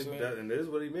 You know what I'm saying? And that is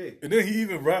what he made. And then he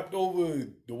even rapped over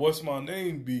the What's My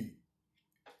Name beat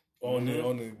on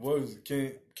the what was it?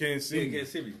 Can't See Me. Can't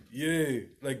See Me. Yeah,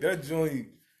 like that joint,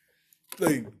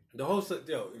 like. The whole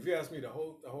if you ask me, the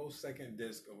whole second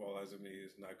disc of All Eyes on Me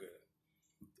is not good.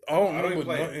 I don't remember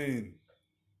nothing.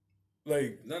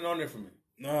 Like nothing on there for me.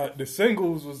 Nah, the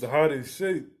singles was the hottest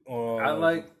shit. I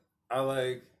like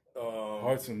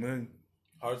Hearts and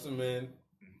Men,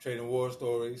 Trading War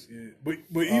Stories. Yeah,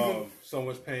 but even So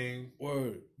Much Pain.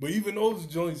 Word, but even those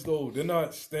joints though, they're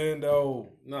not standout.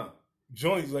 Nah,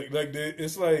 joints like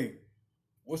it's like.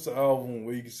 What's the album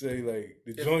where you can say like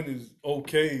the joint is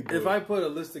okay? But if I put a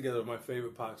list together of my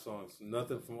favorite Pac songs,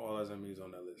 nothing from All Eyes on Me is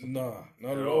on that list. Nah,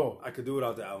 not at all. I could do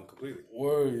without the album completely.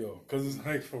 Word, yo, because it's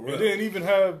like for real. It didn't even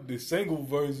have the single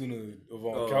version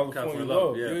of California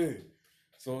Love. Yeah.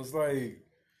 So it's like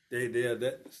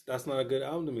that's not a good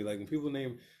album to me. Like when people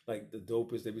name like the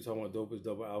dopest, they be talking about dopest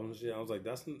double album and shit. I was like,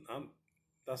 that's an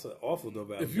awful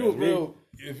dope album. If you're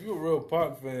a real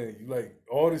Pac fan, you like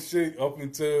all the shit up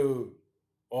until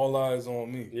All Eyes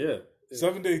on Me. Yeah.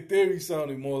 7 Day Theory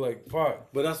sounded more like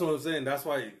Pac. But that's what I'm saying. That's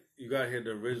why you got to hear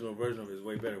the original version of it is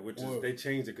way better, which is they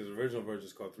changed it because the original version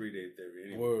is called 3 Day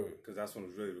Theory anyway. Because that's when it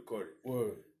was really recorded.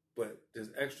 Word. But there's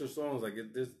extra songs, like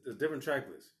there's different track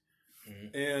lists.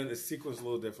 Mm-hmm. And it's sequenced a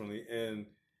little differently. And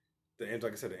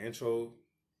like I said, the intro,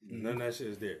 none of that shit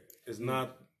is there. It's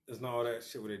not all that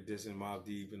shit where they dissing Mobb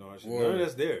Deep and all that shit. None of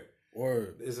that's there.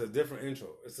 Word. It's a different intro.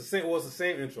 It's the same. Well, it's the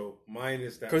same intro,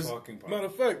 minus that talking part. Matter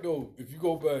of fact, though, if you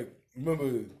go back,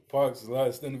 remember Pac's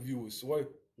last interview with Sway?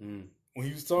 When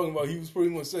he was talking about, he was pretty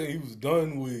much saying he was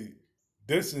done with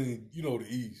dissing, the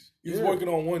East. He was working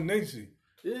on One Nation.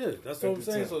 Yeah, that's what I'm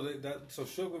saying. So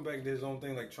Suge went back and did his own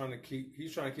thing, like trying to keep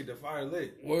the fire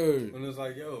lit. Word. And it's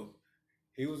like, yo,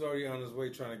 he was already on his way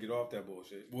trying to get off that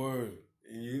bullshit. Word.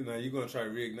 And you're gonna try to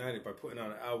reignite it by putting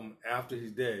out an album after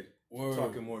he's dead. Word.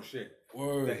 Talking more shit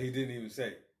that he didn't even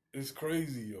say. It's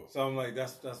crazy, yo. So I'm like,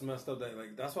 that's messed up.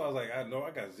 That's why I was like, I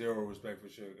got zero respect for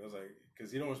Suge. I was like,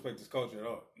 because he don't respect this culture at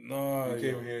all. Nah, he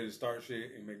came here to start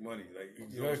shit and make money. Like,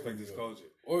 exactly, you don't respect this culture.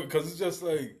 Or because it's just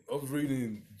like I was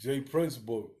reading Jay Prince's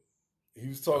book. He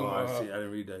was talking about. I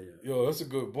didn't read that yet. Yo, that's a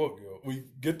good book, yo. We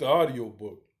get the audio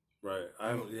book. Right. I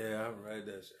haven't read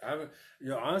that shit.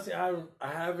 Honestly, I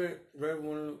haven't read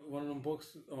one of them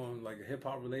books on like a hip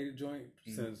hop related joint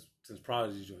since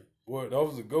Prodigy joint. What? That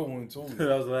was a good one too.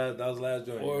 That was the last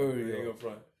joint. Word, yo.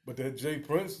 Front. But that Jay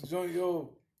Prince joint,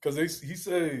 yo, because he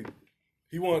said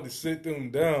he wanted to sit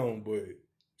them down, but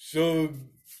Suge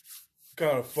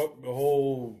kind of fucked the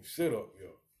whole shit up,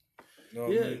 yo. You know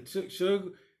what I mean?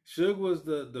 Suge was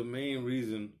the main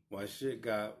reason why shit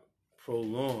got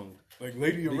prolonged. Like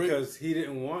Lady because he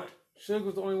didn't want. Suge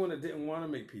was the only one that didn't want to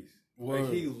make peace. Word.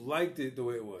 Like he liked it the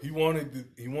way it was. He wanted that.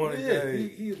 He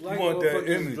liked that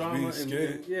image. Drama and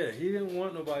he didn't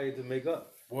want nobody to make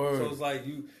up. Word. So it's like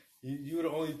you're the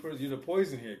only person. You're the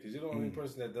poison here because you're the only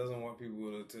person that doesn't want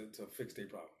people to fix their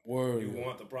problem. Word. You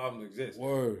want the problem to exist.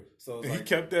 Word. So it's he like,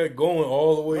 kept that going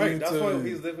all the way right. into. That's why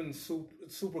he's living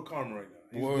super karma right now.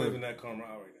 He's living that karma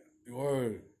out right now.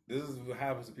 Word. This is what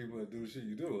happens to people that do the shit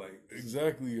you do. Like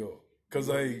exactly, yo. Because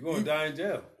like you're gonna die in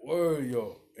jail. Word,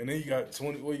 yo. And then you got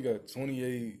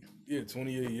 28. Yeah,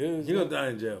 28 years. He's gonna die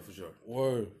in jail for sure.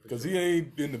 Word. Because he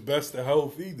ain't in the best of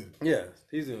health either. Yeah,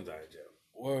 he's gonna die in jail.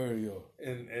 Word, yo.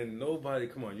 And nobody,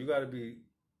 come on, you gotta be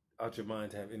out your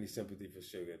mind to have any sympathy for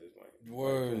Suge at this point.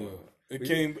 Word,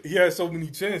 yo. He had so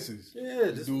many chances.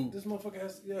 Yeah, this motherfucker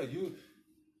has, you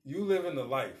living the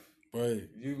life. Right.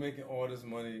 You making all this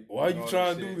money. Why you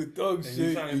trying to do the thug shit?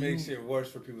 You trying to make shit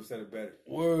worse for people instead of better.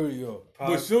 Word, yo.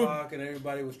 Pac and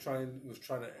everybody was trying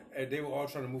to, they were all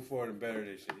trying to move forward and better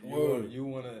their shit. You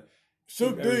want to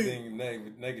keep everything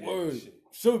negative word. shit.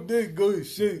 Suge did good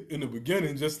shit in the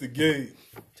beginning just to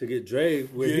get Dre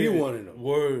where he wanted him.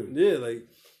 Word. Yeah, like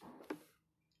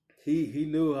he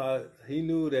knew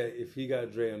that if he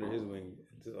got Dre under his wing,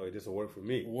 this will work for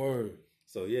me. Word.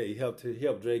 So yeah, he helped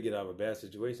Dre get out of a bad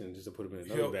situation just to put him in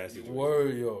another bad situation.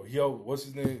 Word, yo. He helped, what's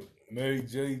his name? Mary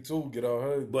J too, get out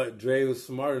her. But Dre was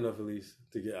smart enough at least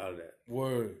to get out of that.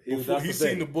 Word. He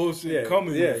seen the bullshit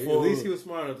coming. Yeah, at least he was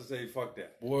smart enough to say fuck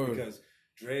that. Word. Because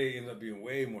Dre ended up being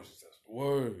way more successful.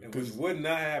 Word. And which would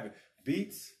not happen.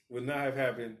 Beats would not have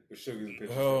happened with Sugar's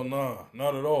picture. Hell nah,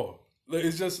 not at all.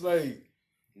 It's just like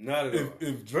not at all.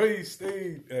 If Dre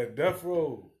stayed at Death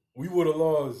Row, we would have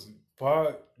lost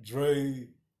Pac, Dre.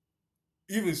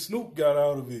 Even Snoop got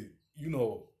out of it, you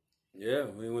know. Yeah,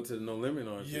 when he went to the No Limit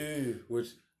on shit. Yeah.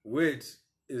 Which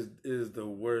is the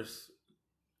worst.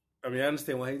 I mean, I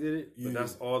understand why he did it, but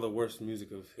that's all the worst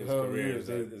music of his career is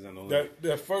on No Limit.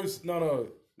 That first,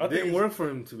 it didn't work for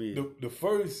him to be. The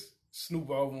first Snoop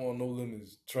album on No Limit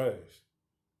is trash.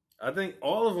 I think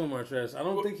all of them are trash. I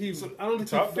don't think he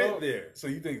fit there. So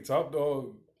you think Top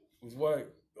Dog was whack?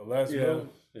 The last one?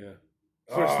 Yeah.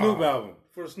 For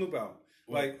a Snoop album.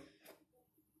 Like,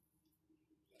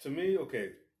 to me,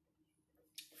 okay.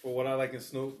 For what I like in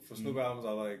Snoop, albums,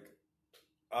 I like,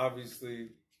 obviously,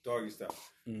 Doggy Style.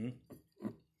 Mm-hmm.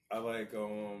 I like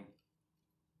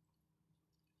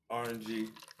R&G.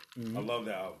 Mm-hmm. I love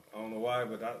that album. I don't know why,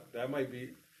 but that might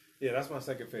be, that's my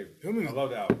second favorite. I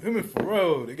love that album. Him and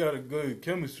Pharrell, they got a good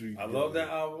chemistry. I love that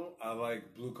album. I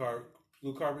like Blue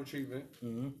Carpet Treatment.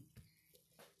 Mm-hmm.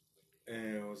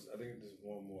 And I think there's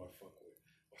one more I fuck with.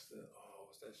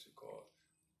 What's that shit called?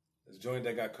 This joint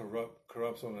that got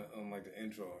corrupts on like the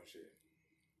intro and shit.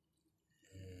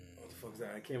 What the fuck is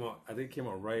that? I think it came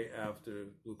out right after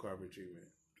Blue Carpet Treatment.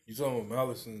 You talking about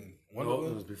Malice and Wonderland?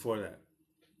 No, it was before that.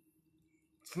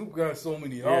 Snoop got so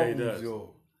many albums, he does.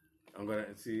 Yo. I'm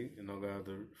gonna see, and I'm gonna have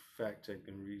to fact check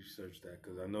and research that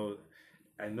because I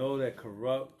know that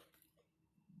Corrupt's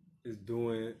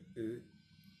doing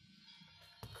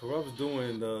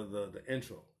the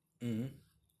intro. Mm-hmm.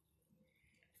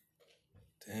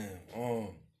 Damn.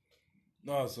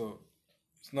 No, so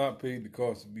it's not paid the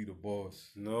cost to be the boss.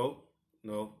 Nope,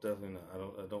 definitely not.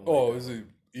 I don't. Oh, is it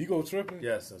Ego Tripping?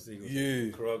 Yes, that's Ego.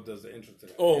 Yeah, Corrupt does the intro to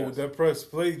that. Oh, with that press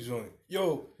play joint.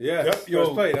 Yo, press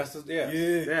play. That's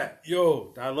that.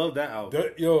 Yo, I love that album.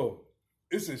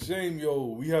 It's a shame,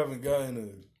 we haven't gotten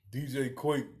a DJ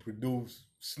Quake produced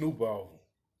Snoop album.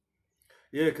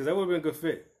 Yeah, because that would have been a good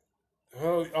fit.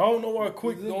 Hell, I don't know why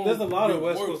Quick don't. There's a lot of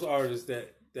West Coast artists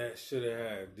that should have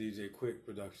had DJ Quick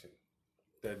production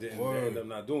that didn't end up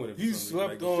not doing it. He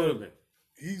slept on.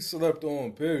 He slept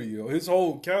on. Period. His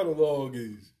whole catalog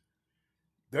is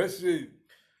that shit.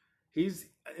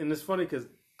 And it's funny because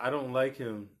I don't like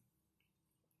him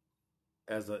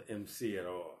as an MC at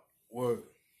all. What?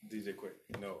 DJ Quick,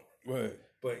 no. Right.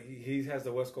 But he has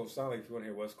the West Coast sound. Like if you want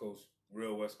to hear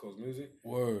real West Coast music.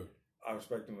 Word. I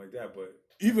respect him like that, but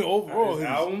even overall, his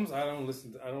albums, I don't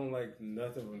like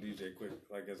nothing from DJ Quick.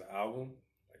 Like as an album,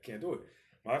 I can't do it.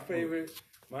 My favorite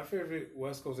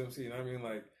West Coast MC, you know what I mean?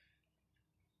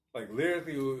 Like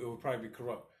lyrically, it would probably be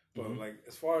Corrupt, but like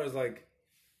as far as like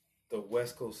the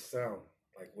West Coast sound,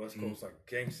 like West Coast like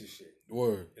gangster shit,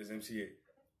 word is MC8.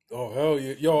 Oh hell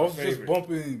yeah, yo! I was favorite. just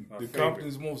bumping My the favorite.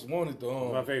 Compton's Most Wanted.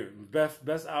 My favorite,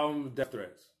 best album, Death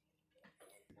Threats.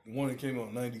 The one that came out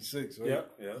in '96, right? Yeah.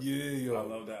 Yeah, yo. I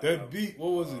love that. That beat.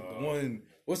 What was it? The one.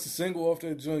 What's the single off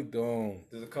that joint?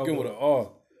 There's a couple. Begin with an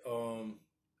R.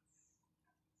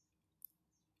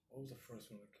 What was the first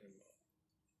one that came out?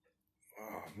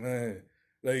 Oh man,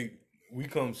 like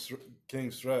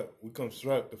came strapped.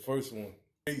 The first one,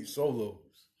 8 solos.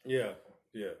 Yeah.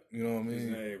 You know what I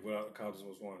mean? Hey, without Compton's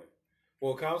Most Wanted.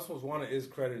 Well, Compton's Most Wanted is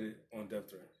credited on Death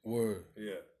Threats. Word.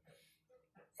 Yeah.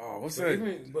 Oh, what's that?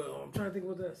 But I'm trying to think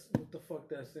what the fuck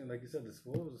that thing. Like you said,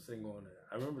 what was the single on that?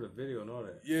 I remember the video and all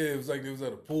that. Yeah, it was like it was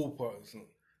at a pool party or something.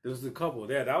 There was a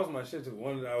couple. Yeah, that was my shit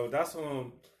too. That's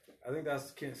I think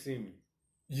that's Can't See Me.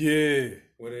 Yeah.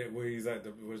 Where he's at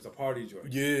where it's a party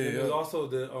joint. Yeah. And there's also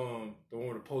the one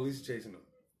where the police chasing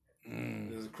him.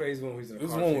 There's a crazy one where he's in a car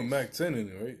chase. There's one with Mac 10 in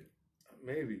it, right?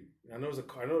 Maybe. I know the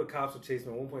cops are chasing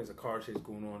him. At one point, there's a car chase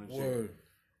going on and Word. shit.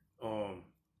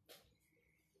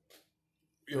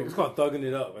 It's called Thugging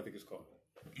It Up. I think it's called.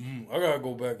 I gotta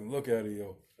go back and look at it,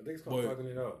 yo. I think it's called Thugging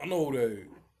It Up. I know who that is.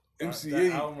 MCA.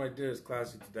 That album right there is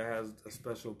classic. That has a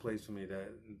special place for me.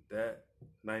 That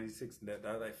 96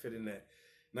 that fit in that.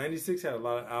 96 had a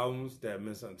lot of albums that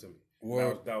meant something to me.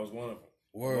 Word. That was one of them.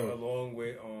 Word. Along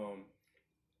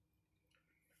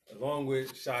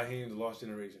with Shaheem, The Lost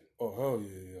Generation. Oh hell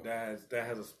yeah. That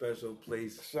has a special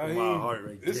place Shaheem, in my heart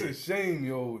right there. It's a shame,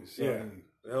 yo, with Shaheem. Yeah.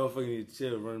 That motherfucker need to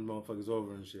chill, run motherfuckers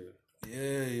over and shit.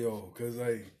 Yeah, yo, cause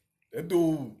like that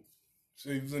dude,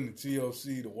 so he was in the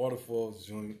TLC, the Waterfalls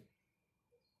joint,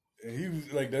 and he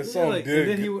was like that song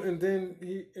did. And then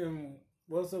he he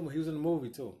was in the movie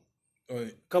too.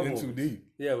 Couple Too Deep.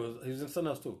 Yeah, he was in something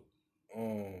else too.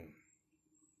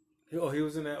 He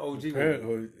was in that OG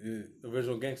movie,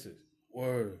 Original Gangsters.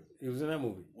 Word. He was in that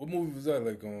movie. What movie was that?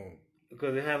 Like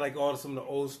because it had like some of the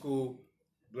old school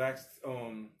blacks,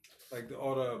 like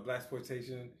all the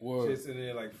blaxploitation shits in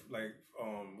there, like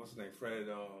what's his name? Fred.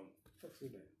 What's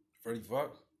his name? Freddie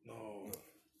Fox. No.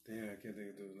 Damn, I can't think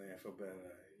of the dude's name. I feel bad.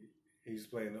 He used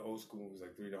to play in the old school movies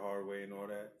like 3 the Hard Way and all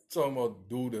that. Talking about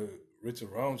the dude that Richard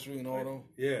Roundtree and all them?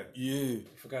 Yeah. Yeah.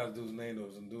 I forgot the dude's name though. It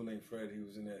was a dude named Fred. He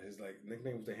was in that. His like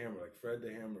nickname was the Hammer, like Fred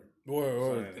the Hammer.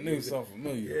 Word. The name sound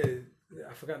familiar. Yeah.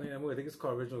 I forgot the name of that movie. I think it's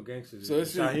called Original Gangsters. So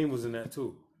Shaheem was in that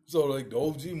too. So like the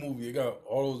OG movie, it got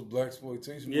all those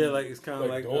blaxploitation movies. Yeah, like it's kind of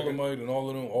like Dolomite and all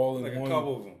of them, all in like one. A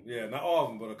couple of them. Yeah, not all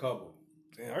of them, but a couple.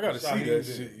 Damn, I gotta see that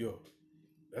shit, yo.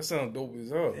 That sounds dope as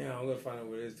hell. Damn, I'm gonna find out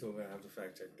what it is too, man. I have to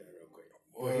fact check that real quick.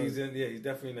 Well, he's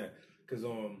definitely in that. Cause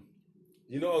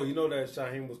you know that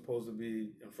Shaheem was supposed to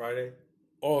be in Friday.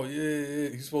 Oh yeah.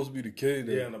 He's supposed to be the kid.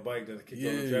 On the bike that kicked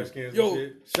on the trash cans. Yo, and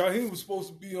shit. Shaheem was supposed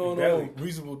to be on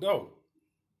Reasonable Doubt.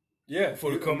 Yeah,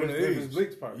 for the coming of age. His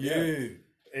Bleaks part. Yeah.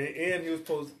 And he was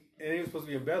supposed to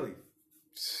be in Belly.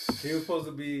 He was supposed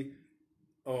to be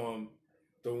the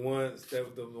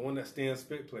one that Stan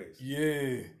Spit plays.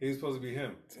 Yeah. He was supposed to be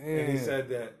him. Damn. And he said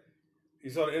that you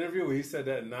saw the interview where he said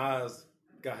that Nas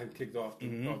got him kicked off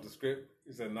the script.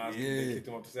 He said Nas kicked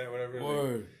him off the set, whatever.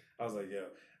 Word. I was like, yeah.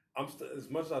 As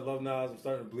much as I love Nas, I'm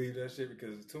starting to believe that shit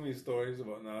because there's too many stories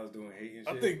about Nas doing hate and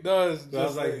shit. I think Nas. So I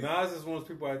was like, Nas is one of those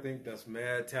people I think that's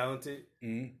mad talented,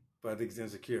 but I think he's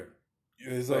insecure.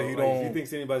 Yeah, it's like if he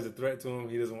thinks anybody's a threat to him,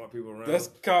 he doesn't want people around. That's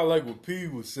kind of like what P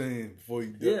was saying before he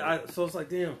did. Yeah, so it's like,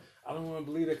 damn, I don't want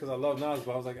to believe that because I love Nas,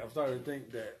 but I was like, I'm starting to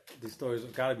think that these stories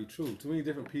have got to be true. Too many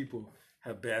different people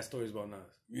have bad stories about Nas.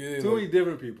 Yeah, too many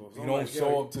different people. So you don't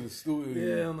show up to the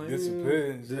studio. Yeah, I'm like,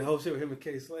 disappear. The whole shit with him and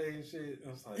K Slay and shit.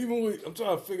 I was like, I'm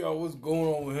trying to figure out what's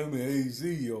going on with him and AZ,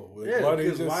 yo. Like, why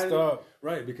they just stop?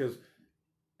 Right, because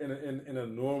in a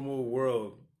normal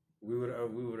world, we would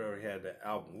already had that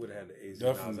album. We would have had the AZ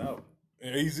Nas album.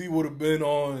 And AZ would have been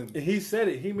on. And he said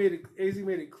it. AZ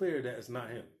made it clear that it's not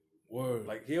him. Word.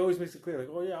 Like he always makes it clear. Like,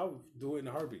 oh yeah, I'll do it in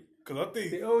a heartbeat. Because I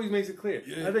think he always makes it clear.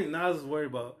 Yeah. I think Nas is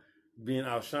worried about being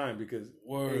outshined because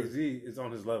Word. AZ is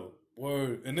on his level.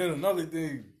 Word. And then another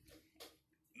thing,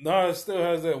 Nas still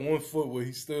has that one foot where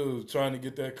he's still trying to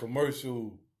get that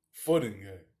commercial footing.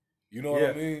 You know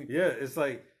what I mean? Yeah, it's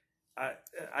like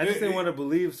I just didn't want to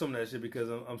believe some of that shit because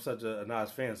I'm such a Nas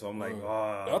fan. So I'm like,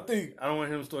 I don't want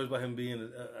to hear stories about him being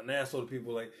an asshole to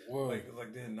people. Like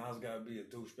then Nas gotta be a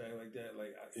douchebag like that.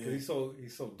 Like he's so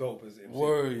dope as MC.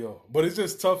 Word, yo. But it's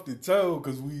just tough to tell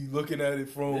because we looking at it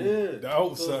from the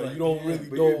outside. So like, you don't really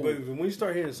go. But when you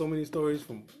start hearing so many stories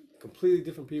from completely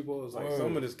different people, it's like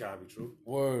some of this gotta be true.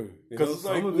 Word, because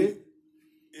some of it.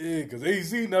 Yeah, because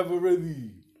AZ never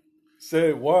really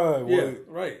said why. Yeah,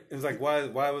 right. It's like why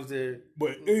was there?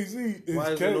 But AZ,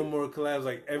 why is there no more collabs?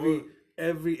 Like every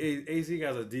AZ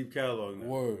has a deep catalog. Now.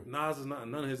 Word. Nas is not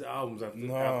none of his albums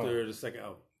after the second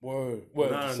album. Word.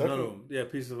 What? None of them. Yeah,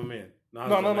 Pieces of a Man.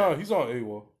 No. He's on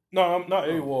AWOL. No, I'm not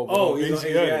AWOL. Oh, he's on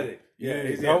Asiatic. Yeah,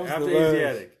 after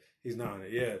Asiatic, he's not on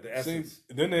it. Yeah, the Essence.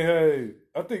 Then they had,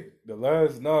 I think the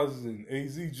last Nas and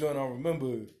AZ joint I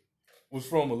remember was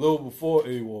from a little before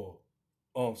AWOL.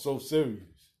 So Serious.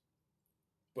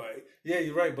 But yeah,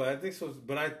 you're right. But I think so.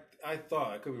 But I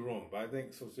thought I could be wrong. But I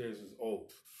think So Serious is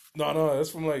old. No,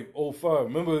 that's from like 05.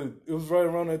 Remember, it was right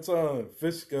around that time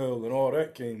Fish Scale and all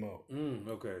that came out.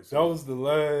 Okay, so that was the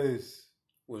last.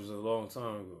 Which was a long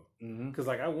time ago. Because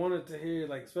like I wanted to hear,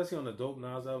 like, especially on the Dope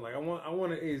Nas album, like I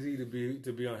wanted AZ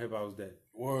to be on Hip Hop's Day.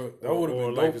 Word. That would have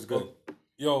been Life dope. Is Good.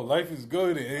 Yo, Life Is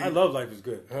Good. And I love Life Is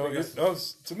Good.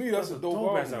 To me, that's a dope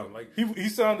album. Like he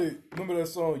sounded. Remember that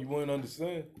song? You Wouldn't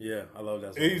Understand. Yeah, I love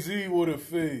that song. AZ would have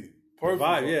fit perfect.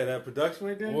 Vibe, yeah, that production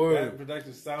right there. Word. That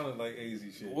production sounded like AZ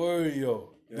shit. Word,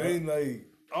 yo. Yeah. Then like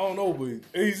I don't know, but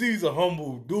AZ's a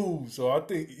humble dude, so I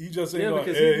think he just ain't gonna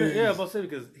I was about to say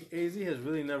because AZ has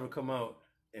really never come out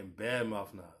and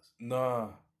badmouth Nas. Nah,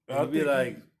 I'd be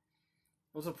like,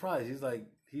 I'm surprised.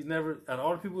 He's never. Out of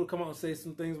all the people who come out and say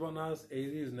some things about Nas,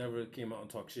 AZ has never came out and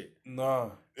talked shit. Nah,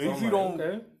 so AZ don't.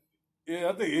 Okay. Yeah,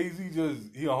 I think AZ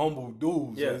he a humble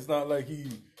dude. So it's not like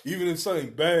even if something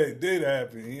bad did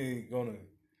happen, he ain't gonna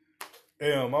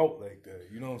air him out like that.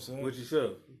 You know what I'm saying? Which he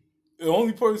should. The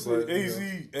only person AZ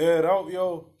aired out,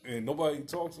 yo, and nobody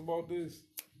talks about this.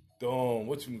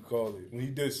 What you call it? When he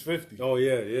did 50. Oh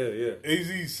yeah.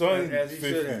 AZ's son as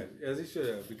he should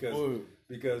have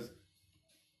because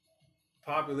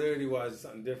popularity wise it's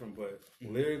something different, but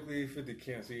lyrically 50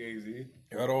 can't see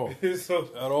AZ at all. So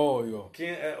at all, yo.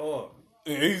 Can't at all.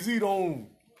 And AZ don't.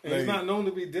 And he's not known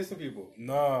to be dissing people.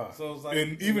 Nah. So it's like,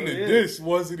 and even the diss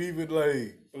wasn't even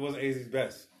like. It wasn't AZ's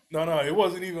best. No, it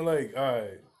wasn't even like, all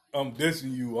right, I'm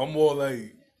dissing you. I'm more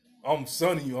like, I'm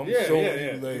sunning you. I'm showing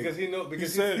you. Like,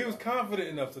 because he was confident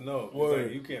enough to know.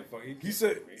 Like, you can't fuck. He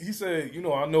said, you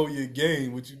know, I know your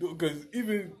game, what you do. Because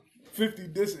even 50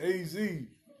 dissing AZ,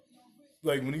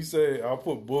 like when he said, I'll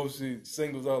put bullshit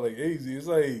singles out like AZ, it's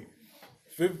like,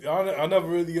 50, I never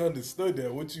really understood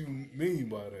that. What you mean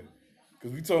by that?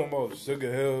 Because we talking about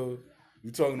Sugar Hill,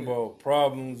 we talking about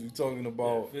problems, we talking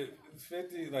about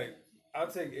 50. Like I'll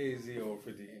take AZ over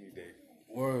 50 any day.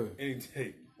 Word. Any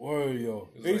day. Word, yo.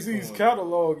 AZ's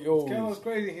catalog, yo. His catalog's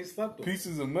crazy. He slept on.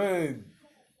 Pieces of Man.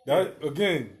 That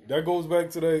again, that goes back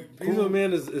to that. Pieces of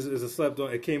Man is a slept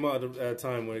on. It came out at a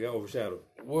time when it got overshadowed.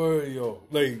 Word, yo.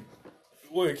 Like,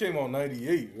 it came out in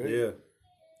 98, right? Yeah.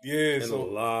 Yeah, and so a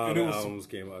lot of albums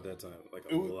came out at that time. Like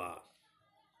a lot.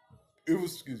 It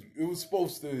was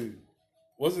supposed to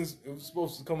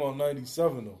supposed to come out in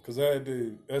 97 though, because I had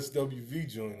the SWV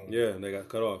joint on. Yeah, and they got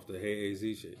cut off the Hey AZ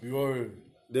shit. You heard.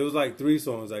 There was like 3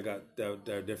 songs that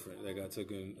are different. That got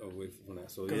taken away from that.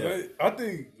 So yeah, I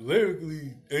think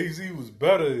lyrically AZ was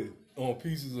better on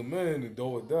Pieces of Man than Do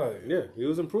or Die. Yeah, he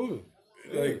was improving.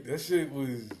 Like that shit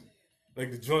was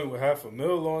like the joint with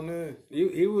 $500,000 on there.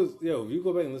 He was if you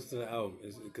go back and listen to the album,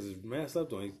 because it's man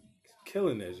slept on. He's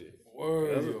killing that shit.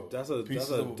 Word, that's a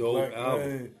dope album.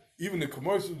 Man. Even the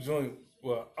commercial joint.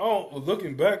 Well,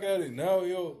 looking back at it now,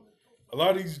 yo, a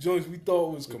lot of these joints we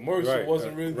thought was commercial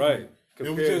wasn't really right.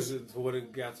 Compared it was just to what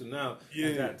it got to now.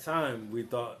 At that time, we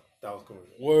thought that was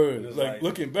commercial. Word, like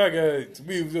looking back at it, to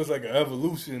me, it was just like an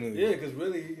evolution. Because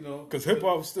really, because hip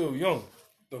hop was still young.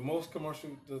 The most commercial,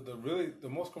 the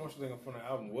most commercial thing from the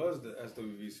album was the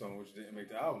SWV song, which didn't make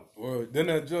the album. Word. Then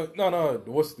that joint,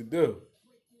 What's the Deal?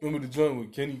 Remember the joint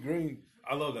with Kenny Green?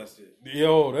 I love that shit.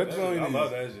 Yo, that joint. I love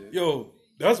that shit. Yo,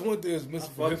 that's one thing that's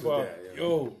missing from hip hop.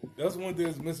 Yo, that's one thing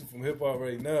that's missing from hip hop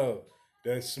right now.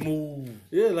 That smooth.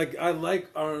 Yeah, like I like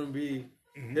R&B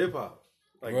hip hop,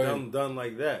 like done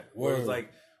like that. Where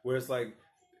it's like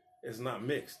it's not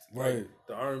mixed. Right. Like,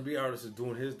 the R&B artist is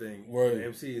doing his thing. Right. The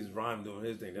MC is rhyme doing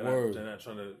his thing. They're not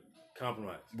trying to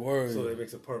compromise. Word. So it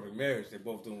makes a perfect marriage. They're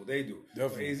both doing what they do.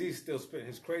 Definitely. So AZ's still spitting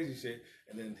his crazy shit,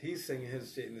 and then he's singing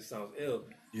his shit, and it sounds ill.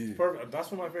 Yeah. It's perfect. That's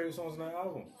one of my favorite songs on that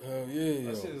album. Hell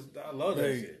yeah, that shit I love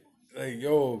that shit. Like,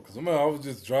 yo, because I was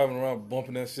just driving around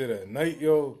bumping that shit at night,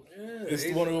 yo. Yeah.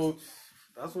 It's one of those.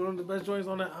 That's one of the best joints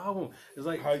on that album. It's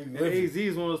like, how you live. AZ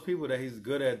is one of those people that he's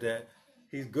good at that.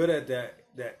 He's good at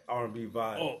that R&B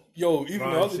vibe. Oh, yo,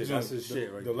 even the other joint, that's his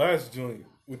shit right the last joint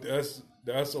with the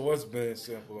SOS band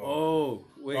sample. Oh,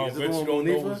 wait, is it the one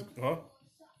Monifa? Huh?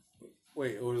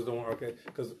 Wait, or is the one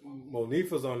because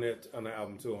Monifa's on the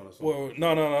album too on a song. Well,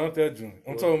 no, not that joint.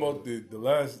 I'm talking about the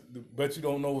last. Bet You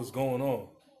Don't Know What's Going On.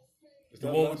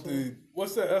 The one with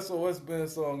what's that SOS band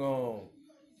song?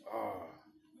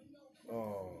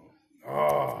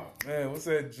 Oh man, what's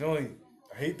that joint?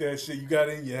 I hate that shit. You got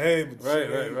it in your head, but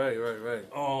Right.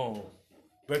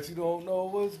 Bet you don't know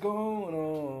what's going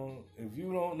on if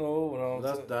you don't know what I'm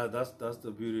saying. That's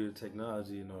the beauty of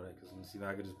technology and all that. Because you see, now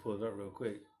I can just pull it up real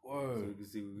quick, Word. so you can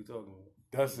see what we talking about.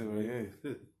 That's it right here.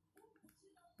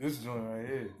 This joint right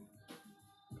here.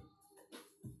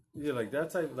 Yeah, like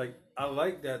that type. Like I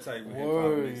like that type of hip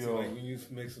hop mixing. Like when you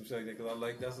mix some shit like that, because I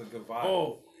like that's a good vibe.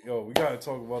 Oh, yo, we gotta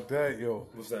talk about that, yo.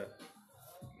 What's that?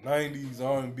 90s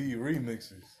R&B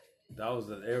remixes. That was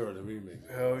the era of the remix.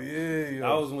 Hell yeah, yo.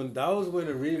 That was when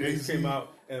the remix came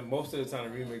out, and most of the time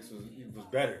the remix was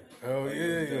better. Hell like, yeah,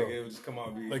 yo. Like it would just come out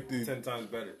and be like 10 times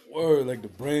better. Word, like the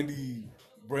Brandy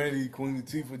Queen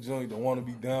Latifah joint, the Wanna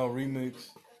Be Down remix.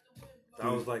 That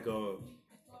was like that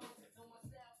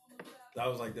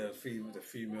was like the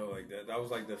female like that. That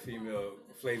was like the female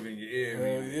flavor in your ear.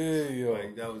 Hell yeah, yo.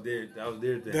 Like that was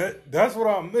their thing. That's what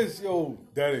I miss, yo.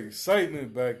 That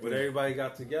excitement back then. But everybody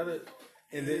got together.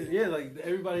 And then, like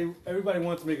everybody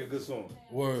wants to make a good song.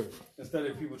 Word. Instead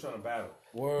of people trying to battle.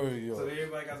 Word, yo. So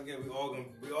everybody got together. We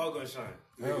all gonna shine.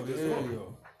 Hell yeah,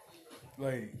 yo.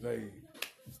 Like,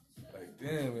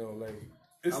 damn, yo. Like,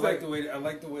 I like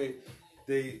the way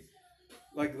they,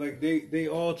 they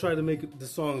all try to make the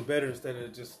songs better instead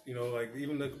of just like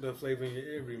even the Flavor in Your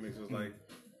Ear remix was like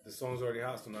the song's already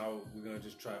hot, so now we're gonna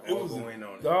just try all going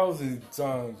on it. 1,000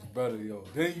 times better, yo.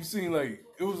 Then you seen like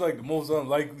it was like the most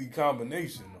unlikely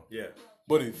combination, though. Yeah.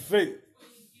 But it fit.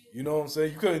 You know what I'm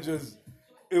saying? You couldn't just.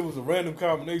 It was a random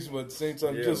combination, but at the same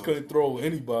time, you just couldn't throw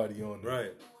anybody on it.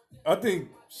 Right. I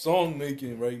think song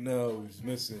making right now is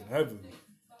missing heavily,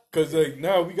 cause like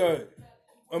now we got.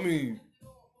 I mean,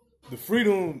 the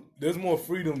freedom. There's more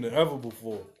freedom than ever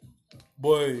before,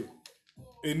 but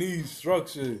it needs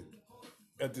structure.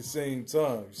 At the same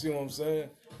time, you see what I'm saying?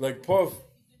 Like Puff,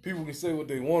 people can say what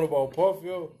they want about Puff,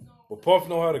 yo, but Puff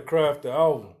know how to craft the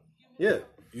album. Yeah,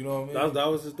 you know what I mean. That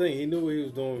was the thing. He knew what he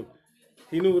was doing.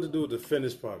 He knew what to do with the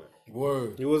finished product.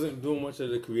 Word. He wasn't doing much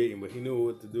of the creating, but he knew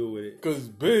what to do with it. Cause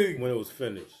Big, when it was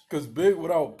finished. Cause Big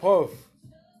without Puff,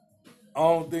 I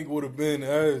don't think would have been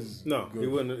as no. Good. He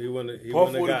wouldn't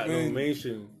have got no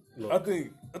mainstream. I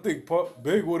think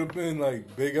Big would have been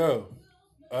like Big L.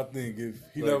 I think if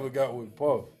he never got with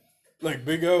Puff. Like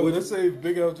Big L, let's say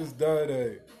Big L just died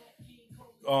at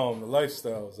the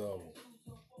Lifestyles album.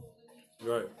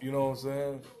 Right. You know what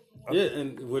I'm saying?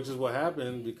 And which is what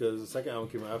happened because the second album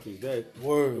came out after he's dead.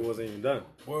 Word. It wasn't even done.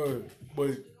 Word.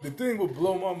 But the thing what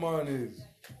blow my mind is,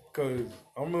 because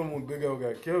I remember when Big L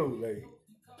got killed, like,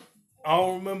 I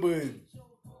don't remember it,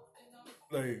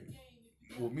 like,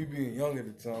 with me being young at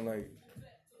the time, like,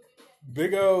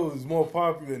 Big L is more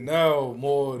popular now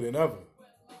more than ever.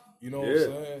 You know what I'm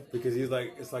saying? Because he's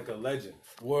like, it's like a legend.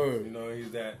 Word. You know, he's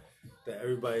that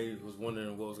everybody was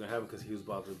wondering what was going to happen because he was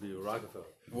about to be with Rockefeller.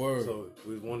 Word. So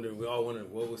we all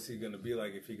wondering what was he going to be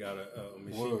like if he got a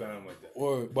machine gun like that.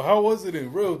 Word. But how was it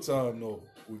in real time though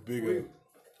with Big L?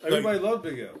 Everybody loved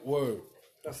Big L. Word.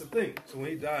 That's the thing. So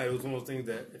when he died, it was one of those things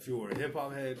that if you were a hip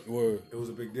hop head, Word, it was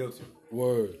a big deal to you.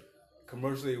 Word.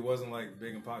 Commercially, it wasn't like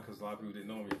big and pop because a lot of people didn't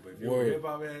know me. But if you were a hip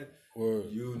hop head,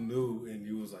 you knew and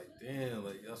you was like, damn,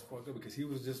 like that's fucked up because he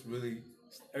was just really.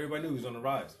 Everybody knew he was on the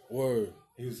rise. Word.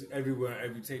 He was everywhere,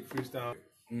 every tape freestyle.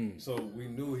 So we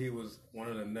knew he was one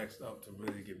of the next up to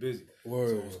really get busy. Word.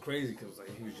 So it was crazy because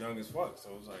like he was young as fuck.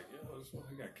 So it was like, yo, this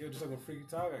he got killed just like when Freaky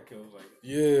Tile got killed. It was like,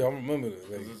 yeah, I remember that.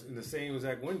 Like, it was in the same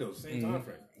exact window, same time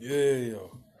frame. Yeah,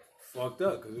 yo. Fucked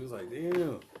up because it was like,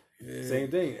 damn. Yeah. Same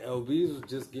thing. LBs was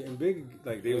just getting big.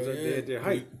 Like they was at their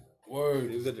height. Word.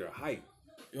 They was at their height.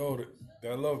 Yo,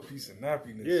 that love, peace, and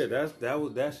nappiness. Yeah,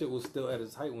 that shit was still at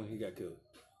its height when he got killed.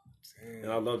 Damn.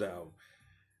 And I love that album.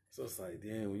 So it's like,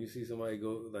 damn, when you see somebody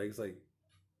go, like, it's like,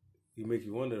 you make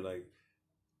you wonder, like,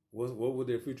 what would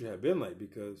their future have been like?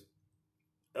 Because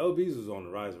LB's was on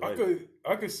the rise, right?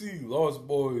 I could see Lost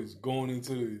Boys going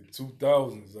into the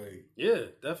 2000s, like. Yeah,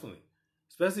 definitely.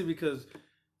 Especially because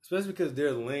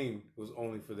their lane was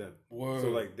only for them. Word. So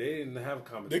like they didn't have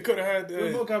competition. They could have had that. There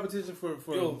was no competition for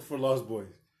Lost Boys.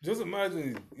 Just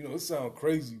imagine, it sounds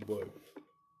crazy, but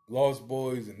Lost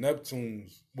Boys and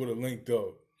Neptunes would have linked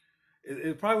up.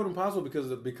 It probably wasn't possible because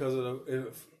of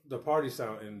the party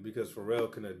sound and because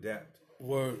Pharrell can adapt.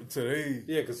 Word today.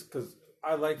 Yeah, because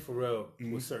I like Pharrell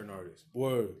with certain artists.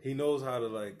 Word. He knows how to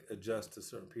like adjust to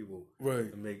certain people.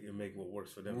 Right. And make what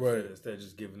works for them. Right. Instead of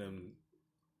just giving them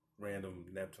random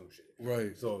Neptune shit.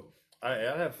 Right. So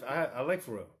I like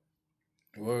Pharrell.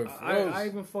 Word. I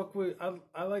even fuck with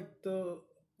I like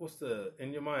what's the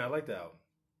In Your Mind. I like the album.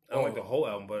 I don't like the whole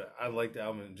album, but I like the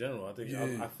album in general. I think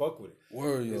I fuck with it.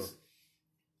 Word, yo.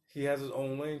 he has his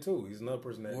own lane too. He's another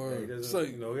person that he doesn't,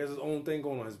 like, he has his own thing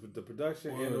going on. The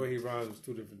production and the way he rhymes is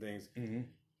two different things Mm-hmm.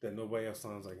 that nobody else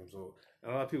sounds like him. So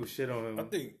a lot of people shit on him. I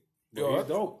think, he's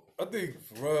dope. I think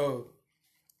Pharrell,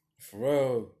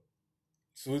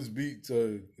 so his beat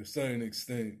to a certain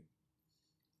extent,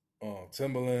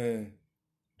 Timbaland,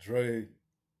 Dre,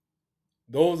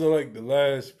 those are like the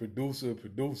last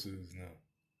producers now.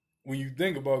 When you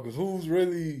think about it, because who's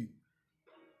really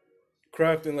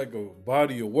crafting like a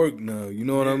body of work now? You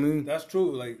know what I mean? That's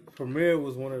true. Like, Premier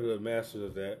was one of the masters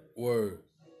of that. Word.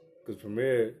 Because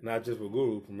Premier, not just with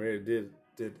Guru, Premier did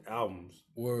albums.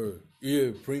 Word.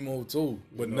 Yeah, Primo too.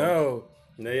 But now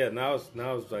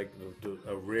it's like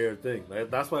a rare thing.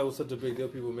 Like, that's why it was such a big deal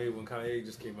people made when Kanye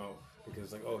just came out.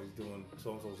 Because like, oh, he's doing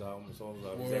so-and-so's album, so-and-so's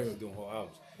album. He's actually doing whole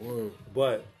albums. Word.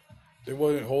 But it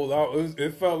wasn't whole album.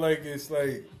 It felt like it's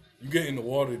like you getting the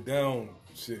watered down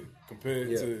shit compared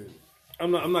to.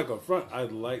 I'm not gonna front. I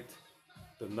liked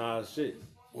the Nas shit.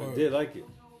 I did like it.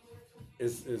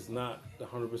 It's not the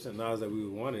 100% Nas that we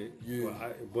wanted. Yeah.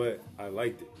 But I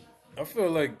liked it. I feel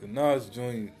like the Nas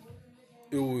joint,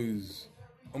 it was.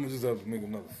 I'm gonna just have to make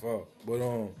another file. But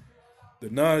the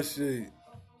Nas shit,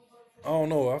 I don't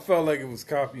know. I felt like it was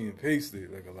copy and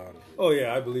pasted, like a lot of it. Oh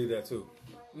yeah, I believe that too.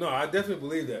 No, I definitely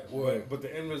believe that. But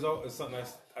the end result is something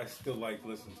I still like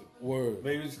listening to. Word.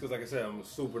 Maybe just because, like I said, I'm a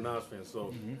super Nas fan,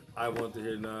 so I want to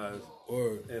hear Nas.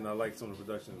 Word. And I like some of the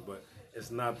productions, but it's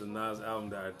not the Nas album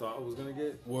that I thought I was gonna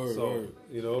get. Word. So word.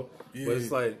 you know, Yeah. but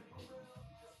it's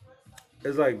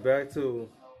like back to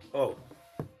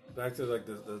like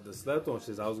the slept on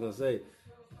shit. I was gonna say,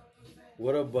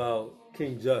 what about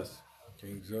King Just?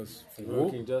 King Just.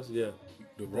 King Just, yeah.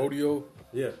 The Rodeo?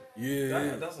 Yeah.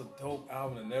 Yeah. That's a dope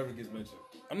album that never gets mentioned.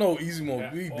 I know Easy Mo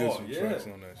B did some tracks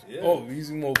on that shit. Yeah. Oh,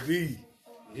 Easy Mo B.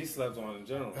 He slept on in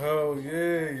general. Hell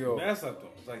yeah, yo. Man slept on.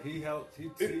 It's like he helped,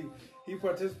 he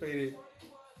participated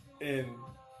in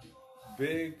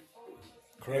Big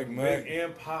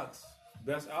and Pac's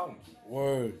best albums.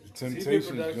 Word. The Temptations.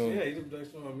 He did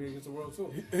production on Me Against the World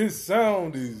too. His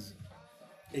sound is...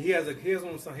 He has a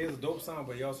dope sound,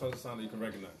 but he also has a sound that you can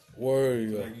recognize. Word,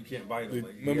 yeah. Like you can't bite him.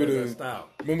 Like, remember he has that style.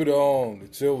 Remember the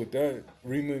Chill With That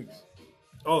remix?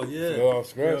 Oh yeah. Off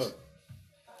Scratch.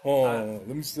 Let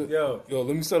me set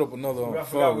up another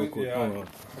file real quick. I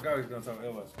forgot we was gonna talk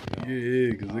about LS.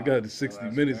 Yeah, because they got the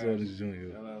 60 minutes on this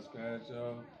joint. LS Scratch,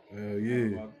 y'all. Hell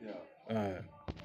yeah. All right.